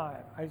 4 and 5.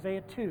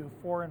 Isaiah 2,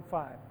 4 and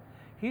 5.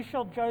 He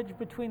shall judge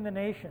between the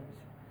nations,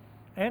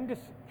 and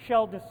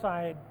shall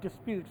decide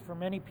disputes for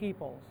many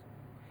peoples.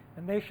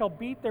 And they shall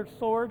beat their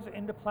swords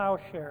into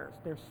plowshares,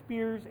 their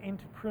spears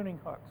into pruning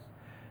hooks.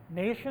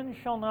 Nation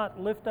shall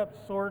not lift up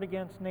sword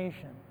against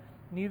nation,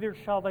 neither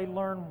shall they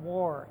learn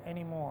war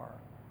anymore.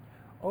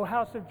 O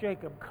house of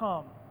Jacob,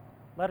 come,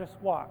 let us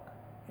walk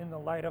in the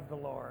light of the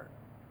Lord.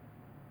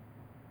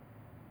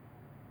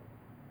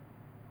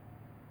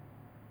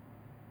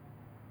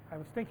 I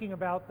was thinking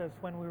about this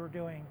when we were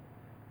doing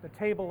the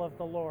table of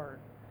the Lord,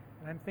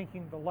 and I'm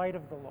thinking the light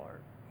of the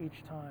Lord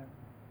each time.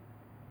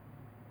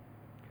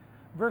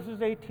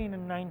 Verses 18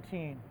 and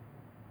 19.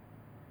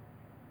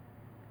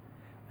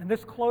 And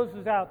this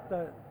closes out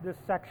this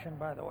section,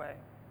 by the way.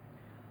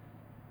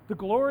 The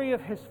glory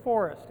of his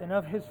forest and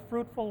of his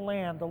fruitful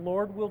land the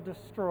Lord will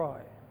destroy,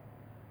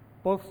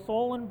 both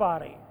soul and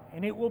body,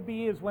 and it will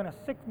be as when a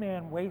sick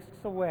man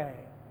wastes away.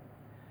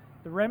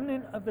 The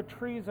remnant of the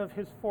trees of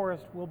his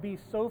forest will be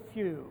so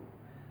few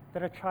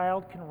that a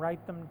child can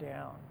write them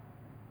down.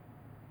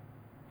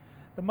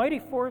 The mighty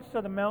forests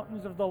of the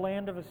mountains of the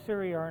land of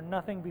Assyria are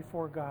nothing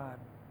before God.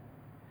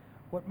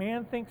 What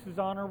man thinks is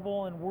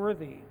honorable and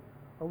worthy,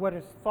 or what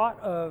is thought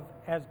of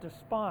as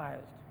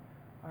despised,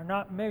 are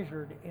not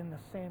measured in the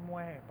same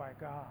way by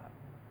God.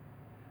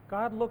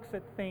 God looks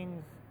at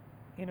things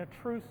in a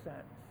true sense,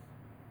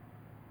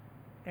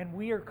 and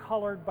we are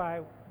colored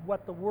by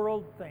what the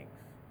world thinks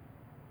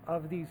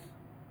of these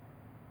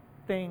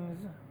things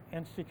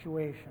and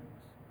situations.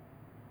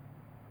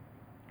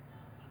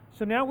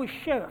 So now we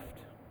shift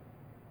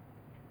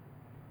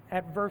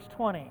at verse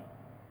 20.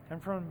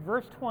 And from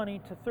verse 20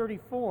 to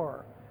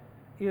 34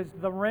 is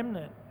the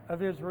remnant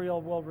of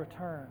Israel will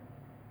return.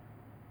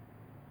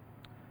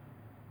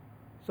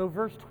 So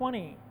verse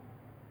 20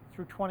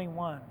 through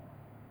 21.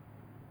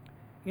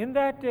 In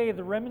that day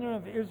the remnant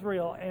of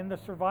Israel and the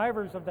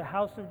survivors of the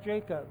house of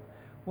Jacob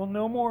will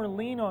no more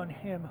lean on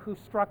him who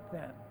struck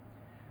them,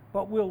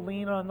 but will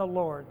lean on the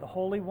Lord, the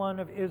Holy One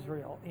of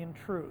Israel, in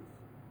truth.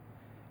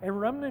 A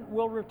remnant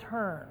will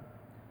return,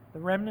 the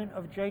remnant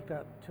of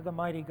Jacob, to the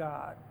mighty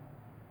God.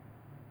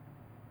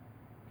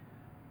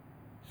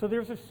 So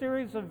there's a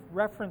series of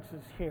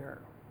references here.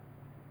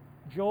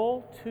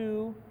 Joel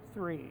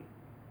 2:3.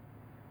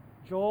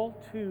 Joel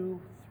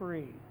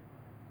 2:3.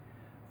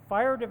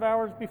 Fire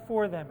devours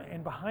before them,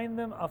 and behind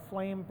them a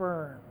flame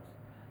burns.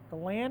 The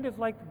land is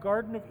like the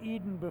Garden of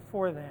Eden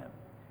before them,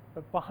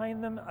 but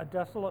behind them a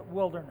desolate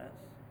wilderness,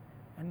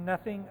 and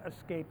nothing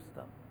escapes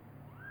them.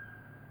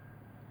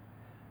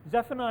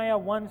 Zephaniah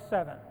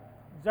 1:7.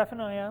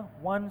 Zephaniah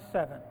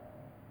 1:7.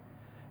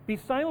 Be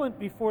silent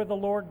before the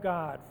Lord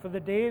God, for the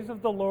days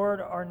of the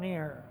Lord are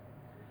near.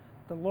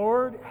 The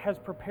Lord has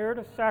prepared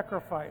a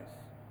sacrifice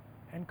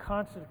and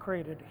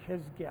consecrated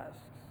his guests.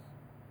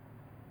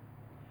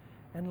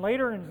 And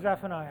later in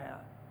Zephaniah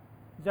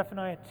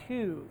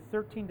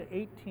 2:13 to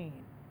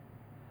 18.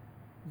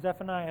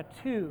 Zephaniah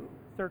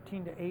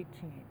 2:13 to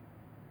 18.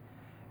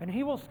 And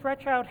he will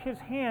stretch out his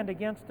hand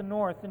against the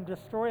north and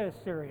destroy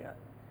Assyria.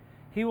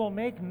 He will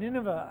make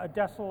Nineveh a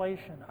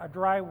desolation, a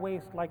dry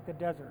waste like the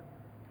desert.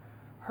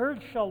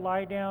 Herds shall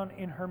lie down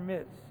in her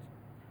midst.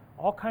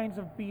 All kinds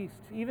of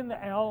beasts, even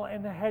the owl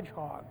and the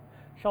hedgehog,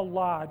 shall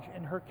lodge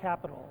in her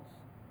capitals.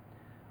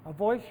 A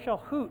voice shall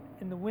hoot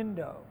in the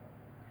window.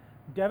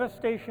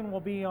 Devastation will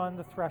be on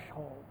the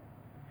threshold,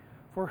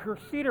 for her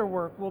cedar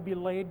work will be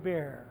laid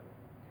bare.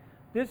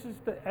 This is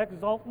the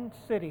exultant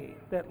city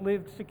that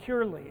lived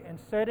securely and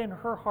said in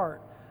her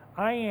heart,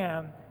 I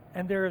am,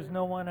 and there is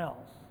no one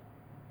else.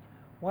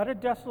 What a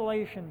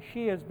desolation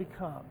she has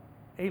become,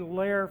 a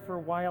lair for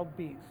wild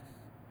beasts.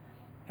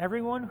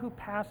 Everyone who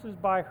passes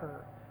by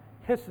her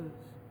hisses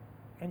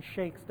and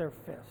shakes their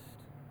fist.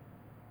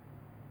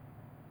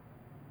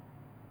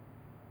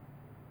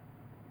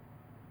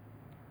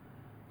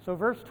 So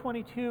verse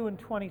 22 and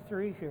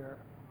 23 here.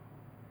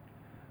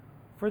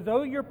 For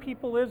though your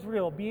people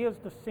Israel be as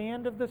the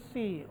sand of the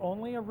sea,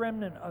 only a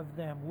remnant of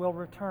them will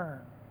return.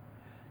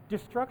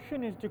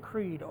 Destruction is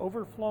decreed,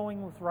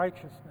 overflowing with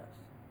righteousness.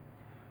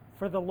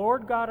 For the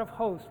Lord God of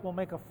hosts will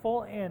make a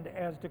full end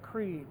as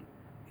decreed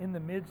in the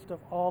midst of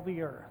all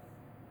the earth.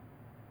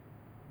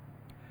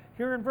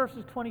 Here in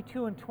verses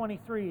 22 and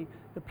 23,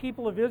 the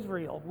people of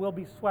Israel will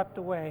be swept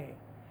away,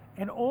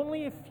 and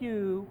only a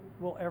few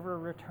will ever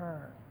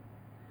return.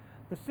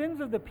 The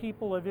sins of the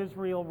people of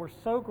Israel were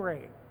so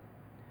great.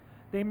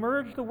 They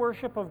merged the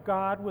worship of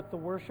God with the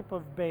worship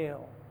of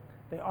Baal.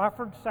 They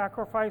offered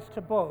sacrifice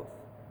to both,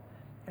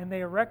 and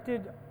they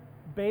erected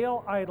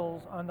Baal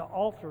idols on the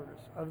altars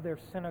of their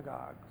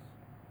synagogues.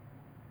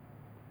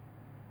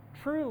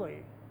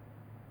 Truly,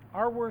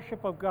 our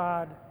worship of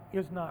God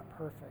is not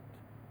perfect.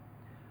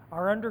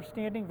 Our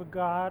understanding of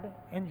God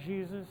and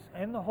Jesus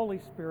and the Holy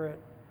Spirit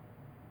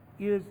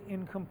is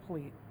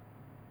incomplete.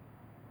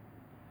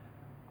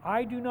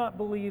 I do not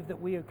believe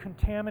that we have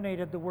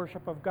contaminated the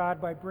worship of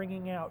God by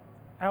bringing out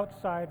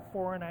outside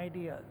foreign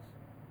ideas.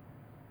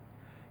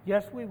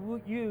 Yes, we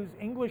use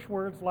English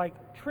words like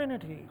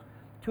Trinity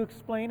to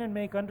explain and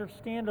make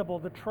understandable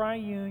the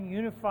triune,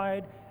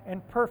 unified,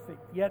 and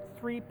perfect, yet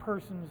three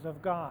persons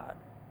of God.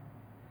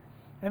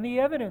 And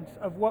the evidence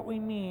of what we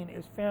mean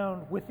is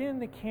found within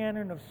the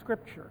canon of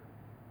Scripture.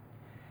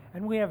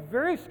 And we have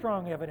very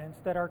strong evidence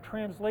that our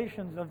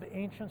translations of the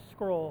ancient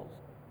scrolls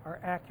are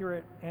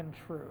accurate and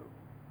true.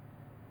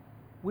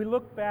 We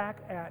look back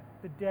at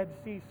the Dead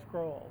Sea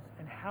Scrolls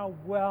and how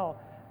well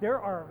there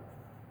are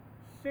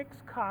 6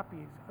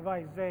 copies of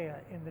Isaiah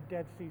in the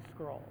Dead Sea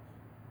Scrolls.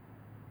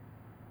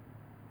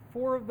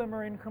 4 of them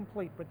are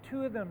incomplete, but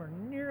 2 of them are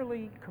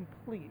nearly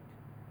complete.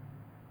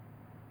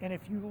 And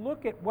if you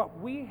look at what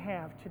we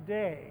have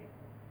today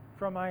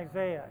from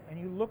Isaiah, and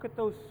you look at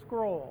those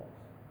scrolls,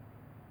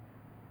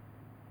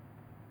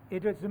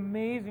 it is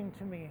amazing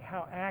to me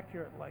how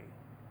accurately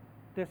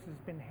this has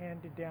been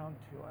handed down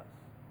to us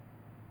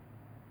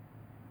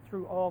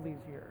through all these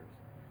years.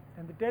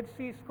 And the Dead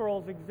Sea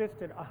Scrolls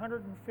existed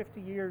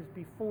 150 years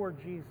before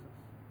Jesus.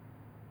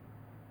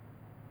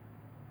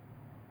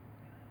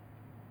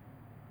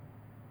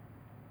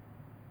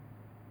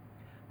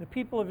 The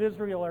people of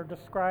Israel are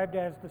described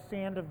as the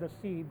sand of the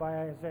sea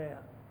by Isaiah.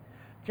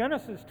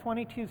 Genesis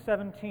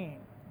 22:17.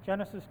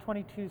 Genesis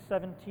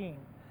 22:17.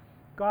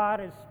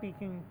 God is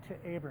speaking to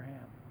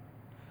Abraham.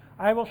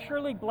 I will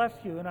surely bless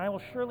you, and I will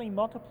surely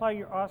multiply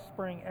your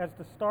offspring as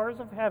the stars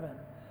of heaven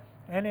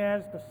and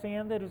as the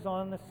sand that is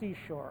on the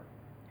seashore.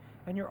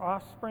 And your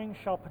offspring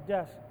shall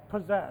possess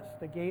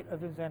the gate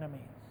of his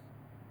enemies.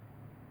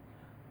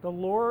 The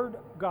Lord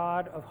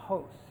God of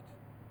hosts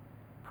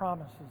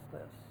promises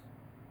this.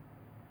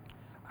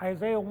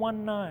 Isaiah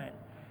 1:9.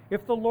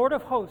 If the Lord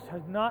of hosts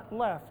had not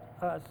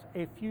left us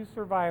a few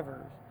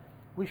survivors,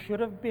 we should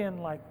have been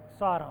like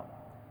Sodom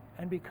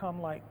and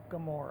become like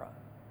Gomorrah.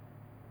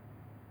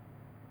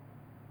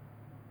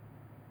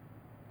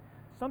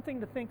 Something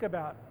to think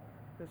about,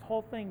 this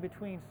whole thing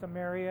between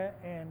Samaria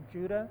and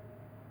Judah.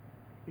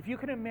 If you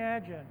can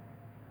imagine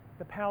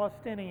the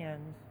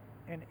Palestinians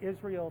and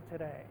Israel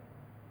today,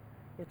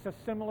 it's a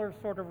similar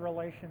sort of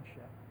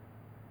relationship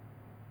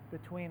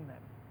between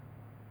them.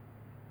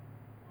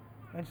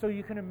 And so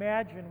you can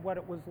imagine what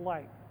it was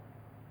like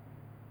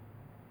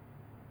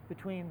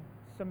between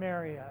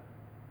Samaria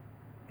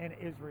and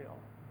Israel.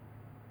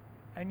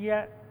 And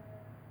yet,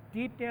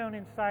 deep down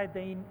inside,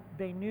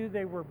 they knew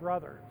they were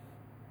brothers.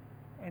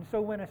 And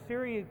so when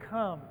Assyria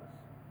comes,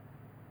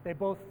 they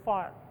both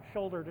fought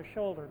shoulder to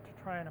shoulder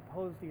to try and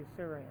oppose the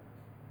Assyrians.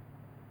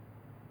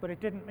 But it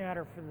didn't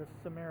matter for the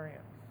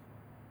Samaritans.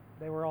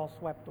 They were all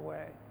swept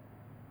away.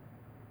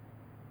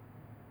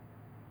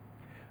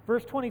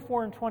 Verse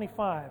 24 and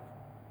 25.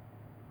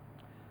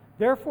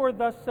 Therefore,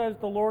 thus says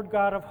the Lord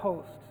God of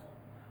hosts,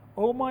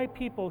 O my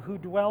people who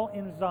dwell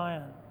in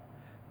Zion,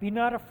 be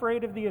not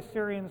afraid of the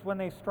Assyrians when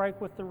they strike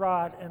with the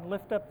rod and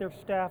lift up their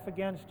staff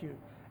against you,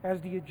 as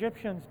the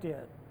Egyptians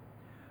did.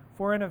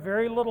 For in a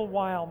very little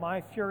while my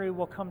fury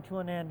will come to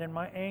an end, and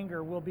my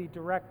anger will be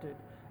directed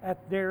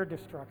at their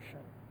destruction.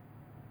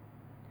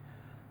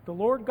 The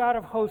Lord God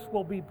of hosts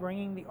will be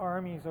bringing the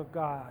armies of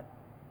God,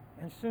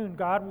 and soon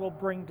God will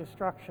bring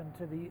destruction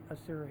to the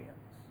Assyrians.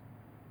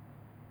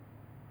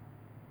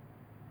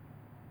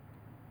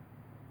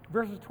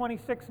 Verses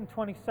 26 and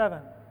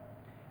 27.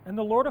 And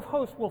the Lord of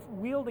hosts will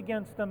wield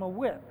against them a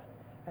whip,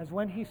 as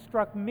when he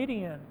struck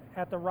Midian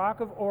at the rock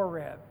of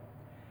Oreb.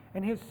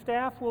 And his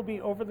staff will be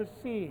over the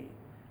sea,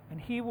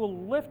 and he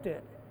will lift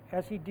it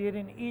as he did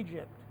in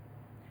Egypt.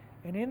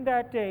 And in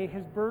that day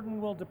his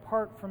burden will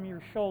depart from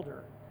your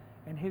shoulder,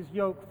 and his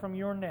yoke from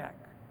your neck,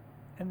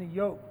 and the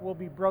yoke will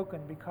be broken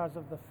because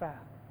of the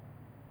fat.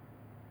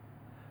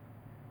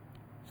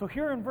 So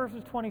here in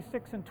verses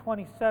 26 and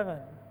 27,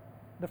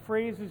 the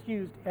phrase is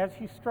used, as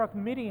he struck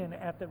Midian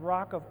at the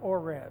rock of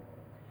Oreb.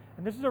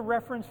 And this is a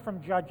reference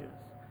from Judges.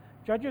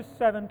 Judges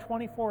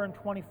 7:24 and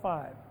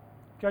 25.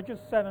 Judges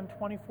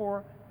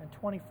 7:24 and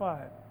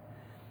 25.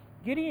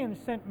 Gideon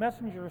sent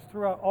messengers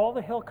throughout all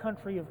the hill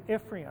country of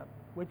Ephraim,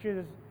 which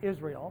is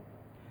Israel,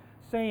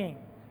 saying,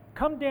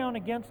 "Come down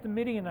against the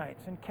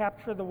Midianites and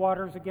capture the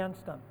waters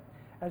against them,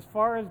 as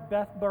far as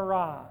Beth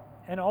Barah,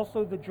 and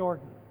also the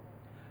Jordan."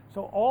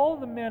 So all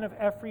the men of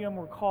Ephraim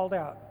were called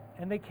out,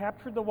 and they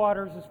captured the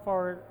waters as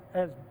far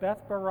as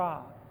Beth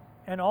Barah,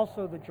 and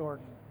also the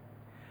Jordan.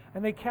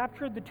 And they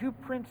captured the two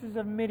princes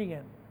of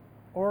Midian,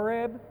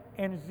 Oreb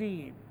and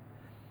Zeb.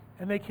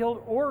 And they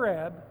killed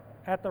Oreb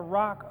at the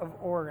rock of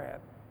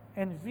Oreb,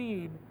 and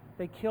Zeb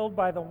they killed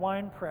by the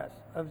winepress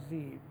of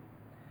Zeb.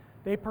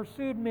 They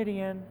pursued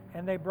Midian,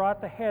 and they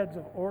brought the heads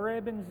of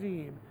Oreb and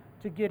Zeb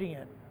to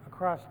Gideon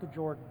across the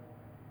Jordan.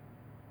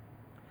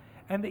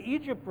 And the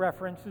Egypt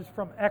reference is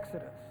from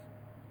Exodus.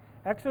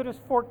 Exodus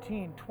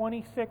 14,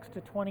 26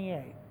 to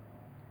 28.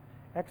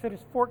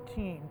 Exodus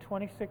 14,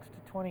 26 to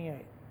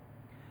 28.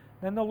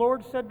 Then the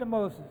Lord said to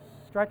Moses,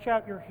 "Stretch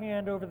out your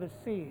hand over the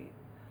sea,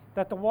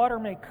 that the water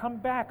may come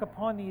back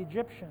upon the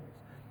Egyptians,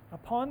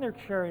 upon their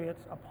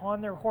chariots,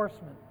 upon their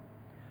horsemen."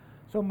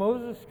 So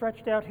Moses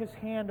stretched out his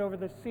hand over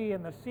the sea,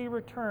 and the sea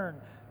returned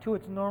to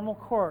its normal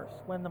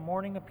course when the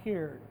morning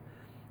appeared.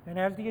 And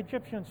as the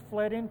Egyptians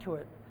fled into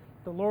it,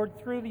 the Lord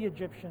threw the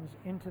Egyptians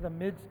into the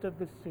midst of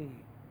the sea.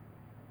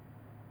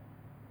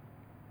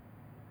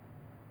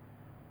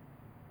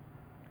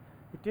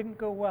 It didn't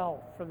go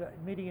well for the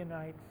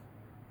Midianites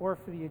or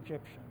for the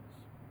Egyptians.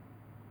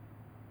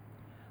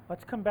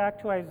 Let's come back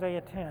to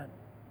Isaiah 10,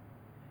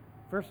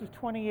 verses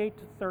 28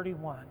 to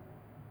 31.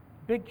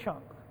 Big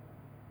chunk.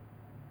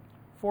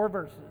 4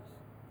 verses.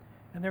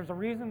 And there's a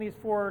reason these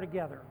 4 are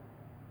together.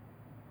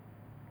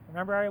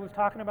 Remember I was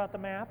talking about the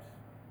maps?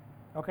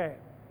 Okay.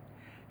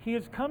 He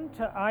has come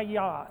to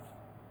Ayath.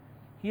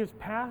 He has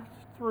passed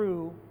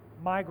through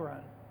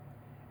Migron.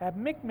 At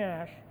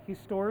Michmash, he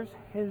stores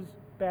his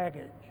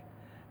baggage.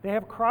 They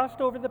have crossed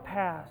over the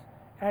pass.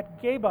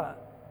 At Geba,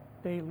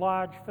 they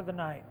lodge for the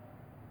night.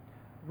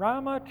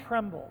 Ramah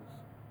trembles.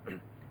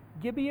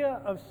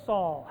 Gibeah of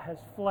Saul has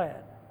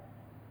fled.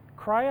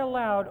 Cry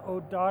aloud, O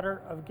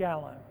daughter of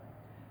Gallim.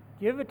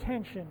 Give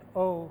attention,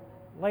 O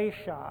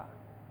Laishah.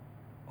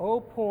 O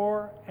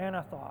poor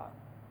Anathoth.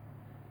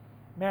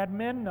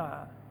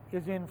 Madmenah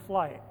is in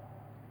flight,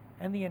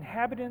 and the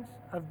inhabitants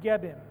of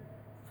Gebim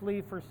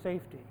flee for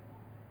safety.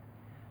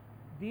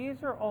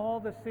 These are all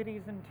the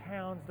cities and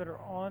towns that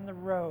are on the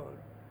road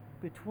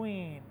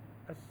between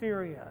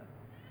Assyria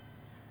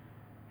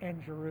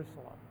and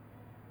Jerusalem.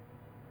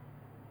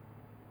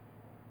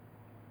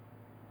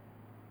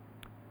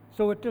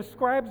 So it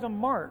describes a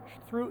march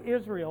through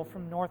Israel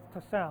from north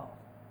to south.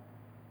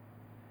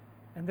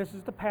 And this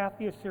is the path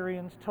the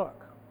Assyrians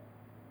took.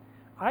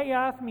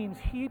 Ayath means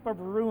heap of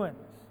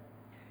ruins.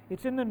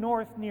 It's in the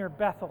north near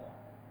Bethel.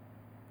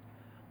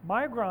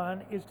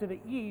 Migron is to the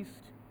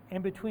east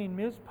and between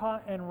Mizpah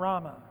and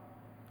Ramah.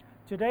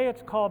 Today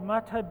it's called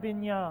Mata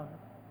Binyamin.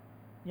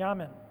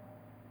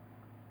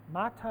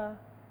 Mata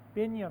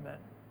Binyamin.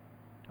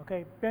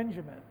 Okay,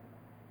 Benjamin.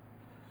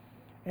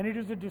 And it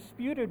is a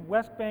disputed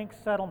West Bank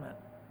settlement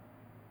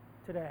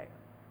today.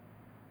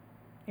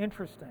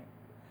 Interesting.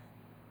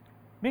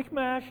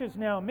 Michmash is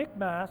now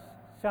Michmas,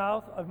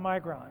 south of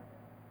Migron.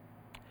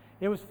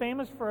 It was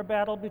famous for a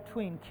battle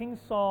between King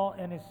Saul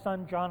and his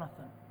son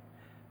Jonathan,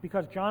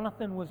 because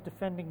Jonathan was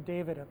defending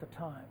David at the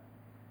time.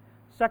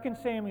 2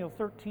 Samuel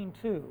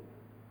 13:2.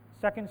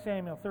 2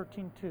 Samuel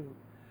 13:2.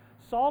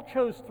 Saul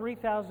chose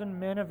 3,000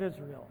 men of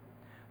Israel.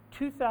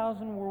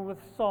 2,000 were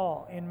with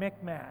Saul in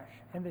Michmash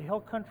and the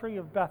hill country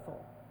of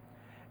Bethel,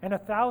 and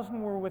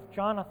 1,000 were with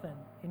Jonathan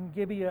in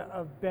Gibeah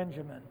of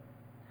Benjamin.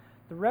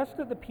 The rest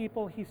of the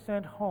people he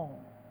sent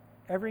home,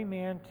 every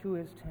man to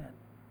his tent.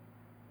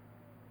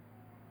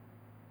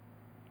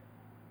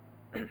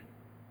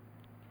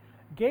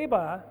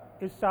 Geba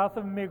is south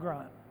of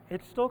Migron.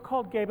 It's still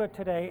called Geba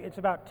today. It's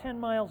about 10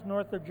 miles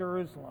north of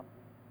Jerusalem.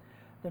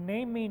 The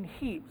name means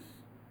heaps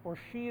or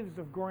sheaves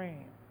of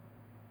grain.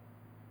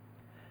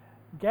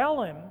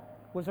 Gallim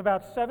was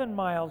about 7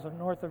 miles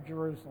north of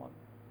Jerusalem.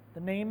 The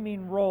name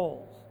means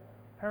rolls.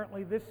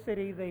 Apparently this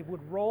city, they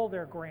would roll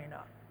their grain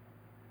up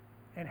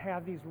and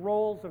have these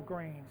rolls of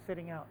grain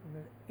sitting out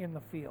in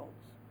the fields.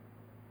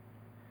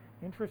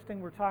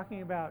 Interesting, we're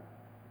talking about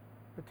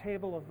the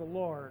table of the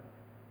Lord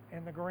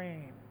and the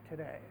grain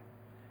today.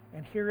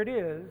 And here it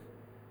is,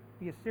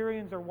 the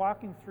Assyrians are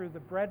walking through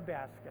the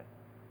breadbasket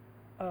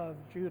of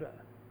Judah.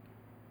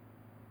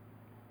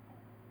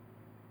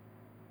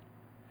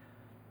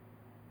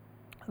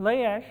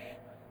 Laishah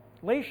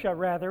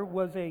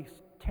was a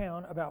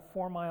town about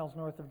 4 miles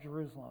north of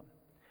Jerusalem.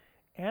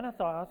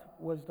 Anathoth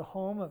was the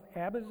home of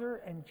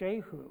Abiezer and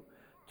Jehu,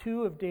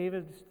 2 of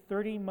David's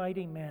 30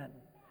 mighty men,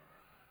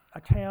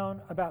 a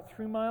town about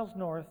 3 miles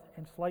north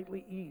and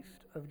slightly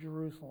east of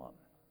Jerusalem.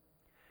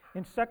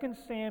 In 2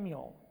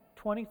 Samuel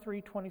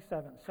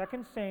 23:27,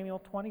 2 Samuel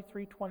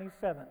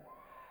 23:27,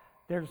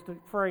 there's the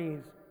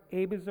phrase,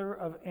 Abiezer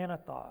of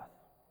Anathoth.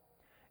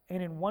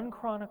 And in 1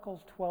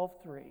 Chronicles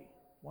 12:3,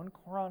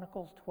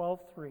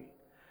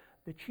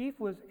 the chief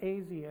was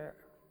Azier,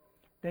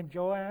 then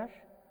Joash,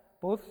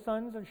 both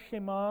sons of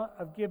Shema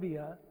of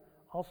Gibeah,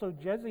 also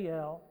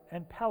Jeziel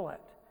and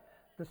Pelet,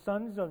 the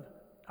sons of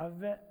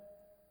Azamaveth,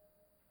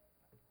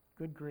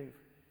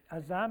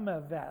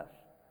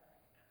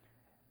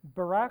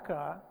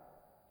 Barakah,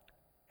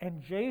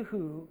 and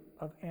Jehu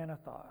of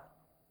Anathoth.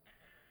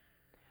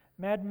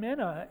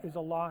 Madmenah is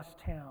a lost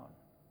town.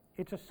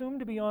 It's assumed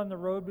to be on the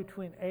road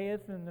between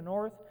Aiath in the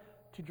north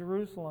to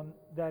Jerusalem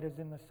that is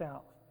in the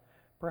south,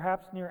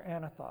 perhaps near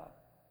Anathoth.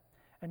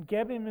 And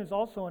Gebim is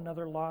also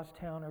another lost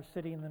town or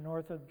city in the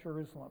north of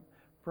Jerusalem,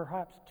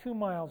 perhaps 2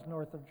 miles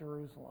north of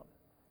Jerusalem.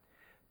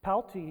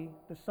 Palti,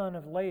 the son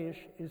of Laish,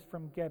 is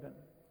from Gebim.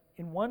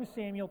 In 1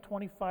 Samuel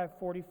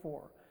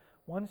 25:44,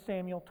 1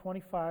 Samuel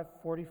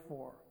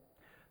 25:44,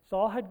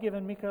 Saul had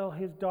given Michal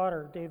his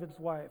daughter, David's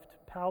wife, to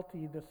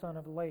Palti, the son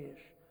of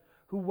Laish,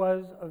 who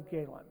was of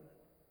Galem.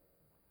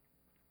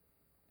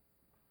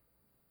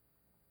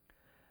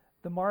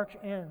 The march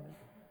ends,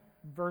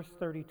 verse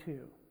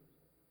 32,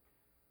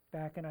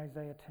 back in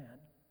Isaiah 10.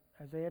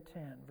 Isaiah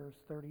 10, verse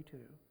 32.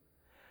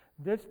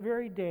 This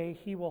very day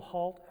he will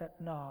halt at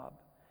Nob.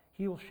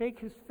 He will shake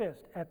his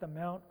fist at the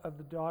mount of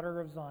the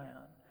daughter of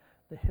Zion,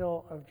 the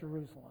hill of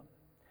Jerusalem.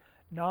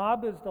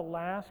 Nob is the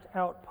last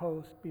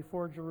outpost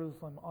before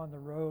Jerusalem on the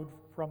road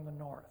from the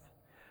north.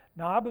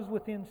 Nob is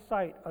within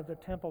sight of the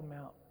Temple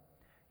Mount.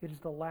 It is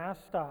the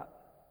last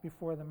stop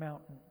before the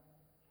mountain.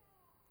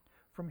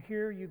 From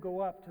here you go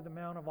up to the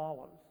Mount of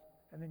Olives,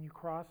 and then you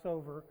cross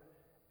over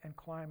and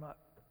climb up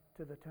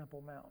to the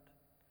Temple Mount.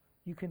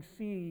 You can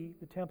see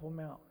the Temple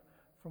Mount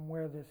from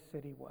where this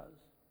city was.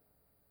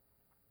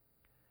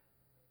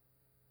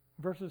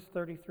 Verses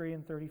 33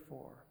 and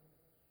 34.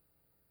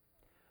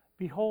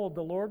 Behold,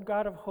 the Lord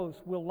God of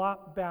hosts will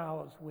lop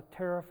boughs with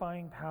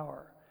terrifying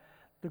power.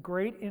 The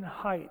great in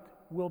height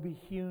will be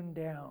hewn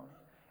down,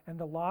 and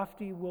the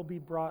lofty will be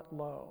brought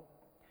low.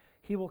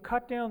 He will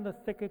cut down the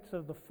thickets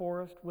of the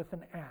forest with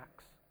an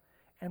axe,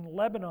 and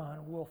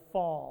Lebanon will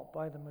fall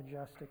by the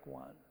majestic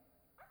one.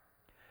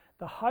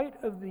 The height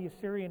of the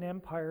Assyrian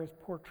Empire is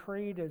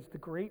portrayed as the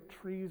great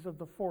trees of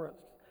the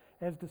forest,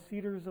 as the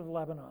cedars of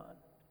Lebanon.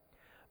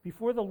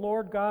 Before the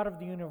Lord God of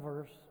the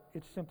universe,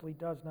 it simply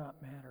does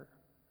not matter.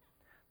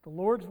 The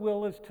Lord's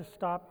will is to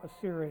stop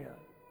Assyria,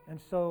 and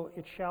so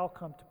it shall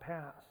come to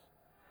pass.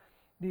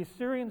 The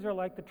Assyrians are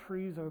like the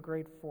trees of a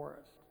great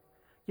forest,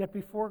 yet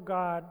before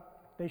God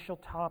they shall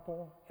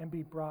topple and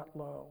be brought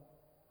low.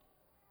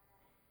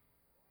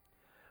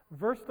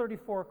 Verse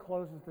 34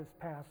 closes this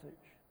passage.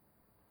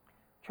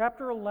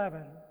 Chapter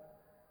 11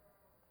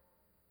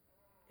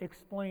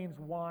 explains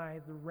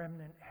why the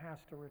remnant has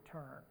to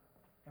return.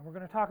 And we're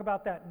going to talk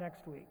about that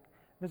next week.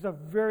 This is a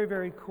very,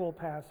 very cool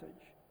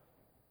passage.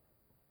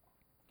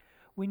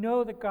 We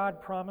know that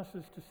God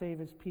promises to save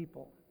his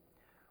people.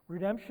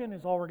 Redemption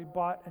is already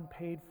bought and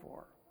paid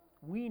for.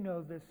 We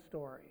know this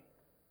story.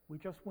 We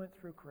just went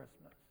through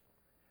Christmas.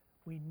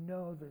 We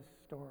know this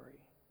story.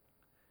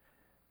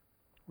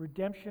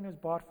 Redemption is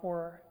bought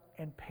for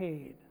and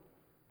paid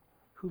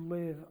who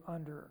live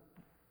under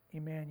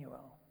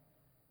Emmanuel.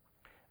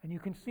 And you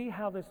can see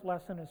how this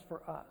lesson is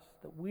for us,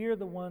 that we are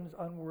the ones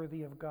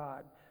unworthy of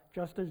God,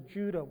 just as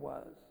Judah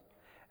was.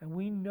 And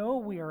we know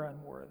we are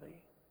unworthy.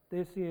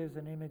 This is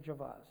an image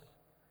of us.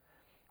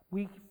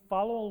 We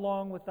follow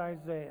along with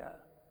Isaiah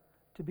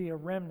to be a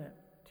remnant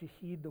to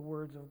heed the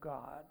words of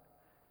God,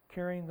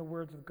 carrying the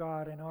words of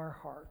God in our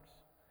hearts.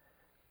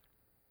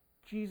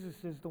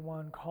 Jesus is the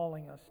one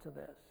calling us to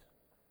this.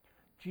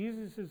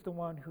 Jesus is the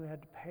one who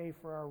had to pay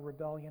for our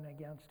rebellion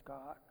against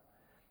God,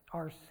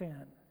 our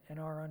sin, and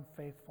our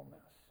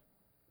unfaithfulness.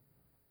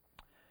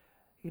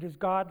 It is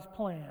God's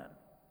plan.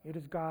 It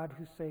is God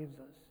who saves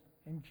us,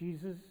 and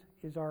Jesus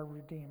is our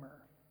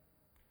Redeemer.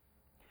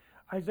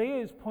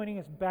 Isaiah is pointing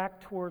us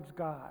back towards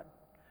God.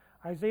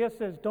 Isaiah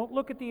says, don't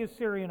look at the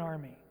Assyrian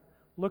army.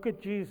 Look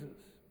at Jesus.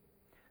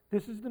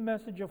 This is the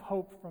message of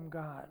hope from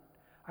God.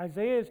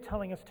 Isaiah is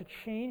telling us to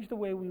change the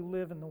way we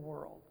live in the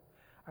world.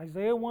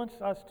 Isaiah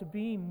wants us to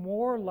be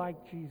more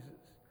like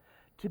Jesus,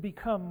 to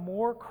become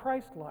more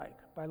Christ-like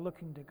by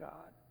looking to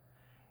God.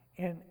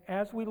 And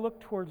as we look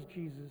towards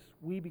Jesus,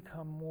 we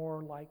become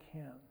more like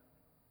him.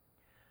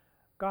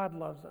 God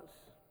loves us.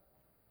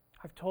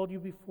 I've told you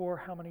before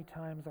how many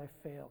times I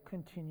fail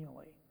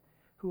continually,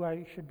 who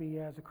I should be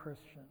as a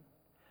Christian.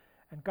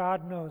 And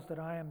God knows that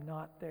I am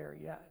not there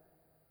yet.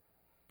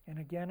 And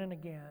again,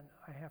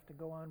 I have to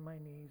go on my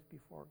knees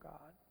before God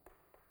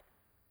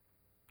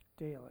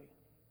daily.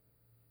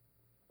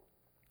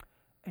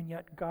 And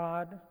yet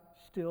God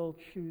still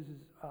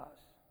chooses us.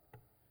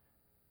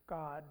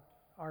 God,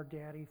 our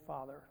Daddy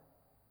Father.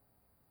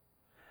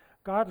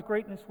 God's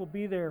greatness will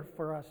be there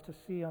for us to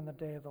see on the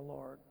day of the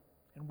Lord.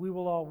 And we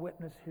will all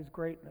witness his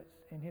greatness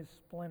and his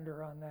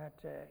splendor on that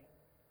day.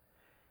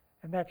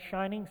 And that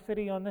shining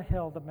city on the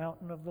hill, the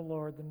mountain of the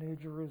Lord, the New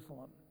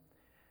Jerusalem,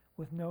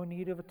 with no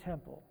need of a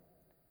temple,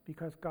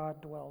 because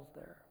God dwells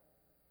there.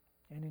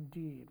 And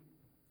indeed,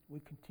 we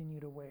continue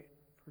to wait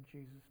for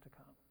Jesus to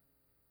come.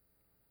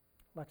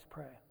 Let's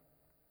pray.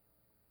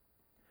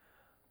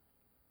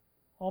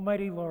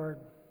 Almighty Lord,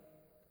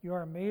 You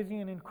are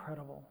amazing and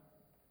incredible.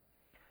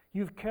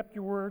 You've kept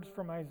your words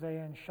from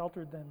Isaiah and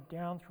sheltered them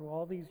down through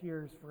all these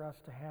years for us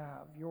to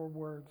have your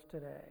words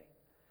today,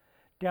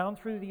 down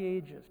through the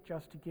ages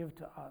just to give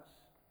to us.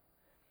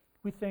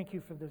 We thank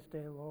you for this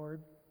day,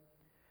 Lord.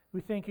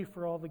 We thank you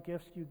for all the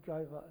gifts you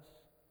gave us.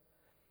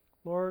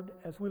 Lord,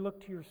 as we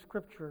look to your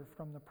scripture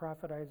from the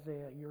prophet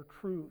Isaiah, your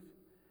truth,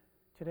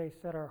 today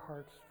set our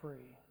hearts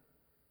free.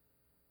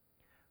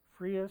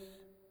 Free us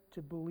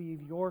to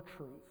believe your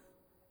truth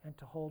and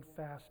to hold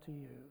fast to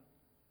you.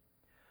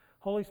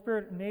 Holy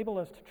Spirit, enable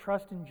us to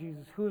trust in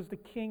Jesus, who is the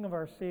King of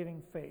our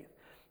saving faith,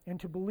 and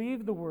to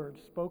believe the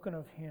words spoken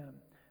of him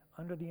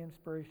under the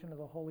inspiration of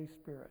the Holy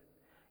Spirit,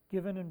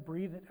 given and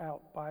breathed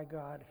out by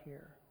God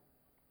here.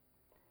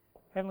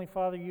 Heavenly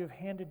Father, you have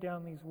handed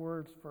down these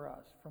words for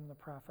us from the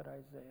prophet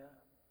Isaiah.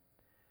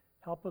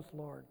 Help us,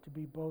 Lord, to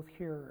be both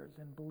hearers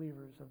and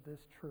believers of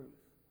this truth,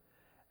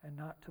 and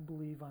not to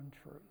believe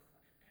untruth.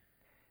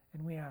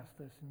 And we ask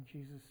this in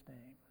Jesus'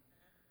 name.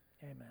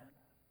 Amen.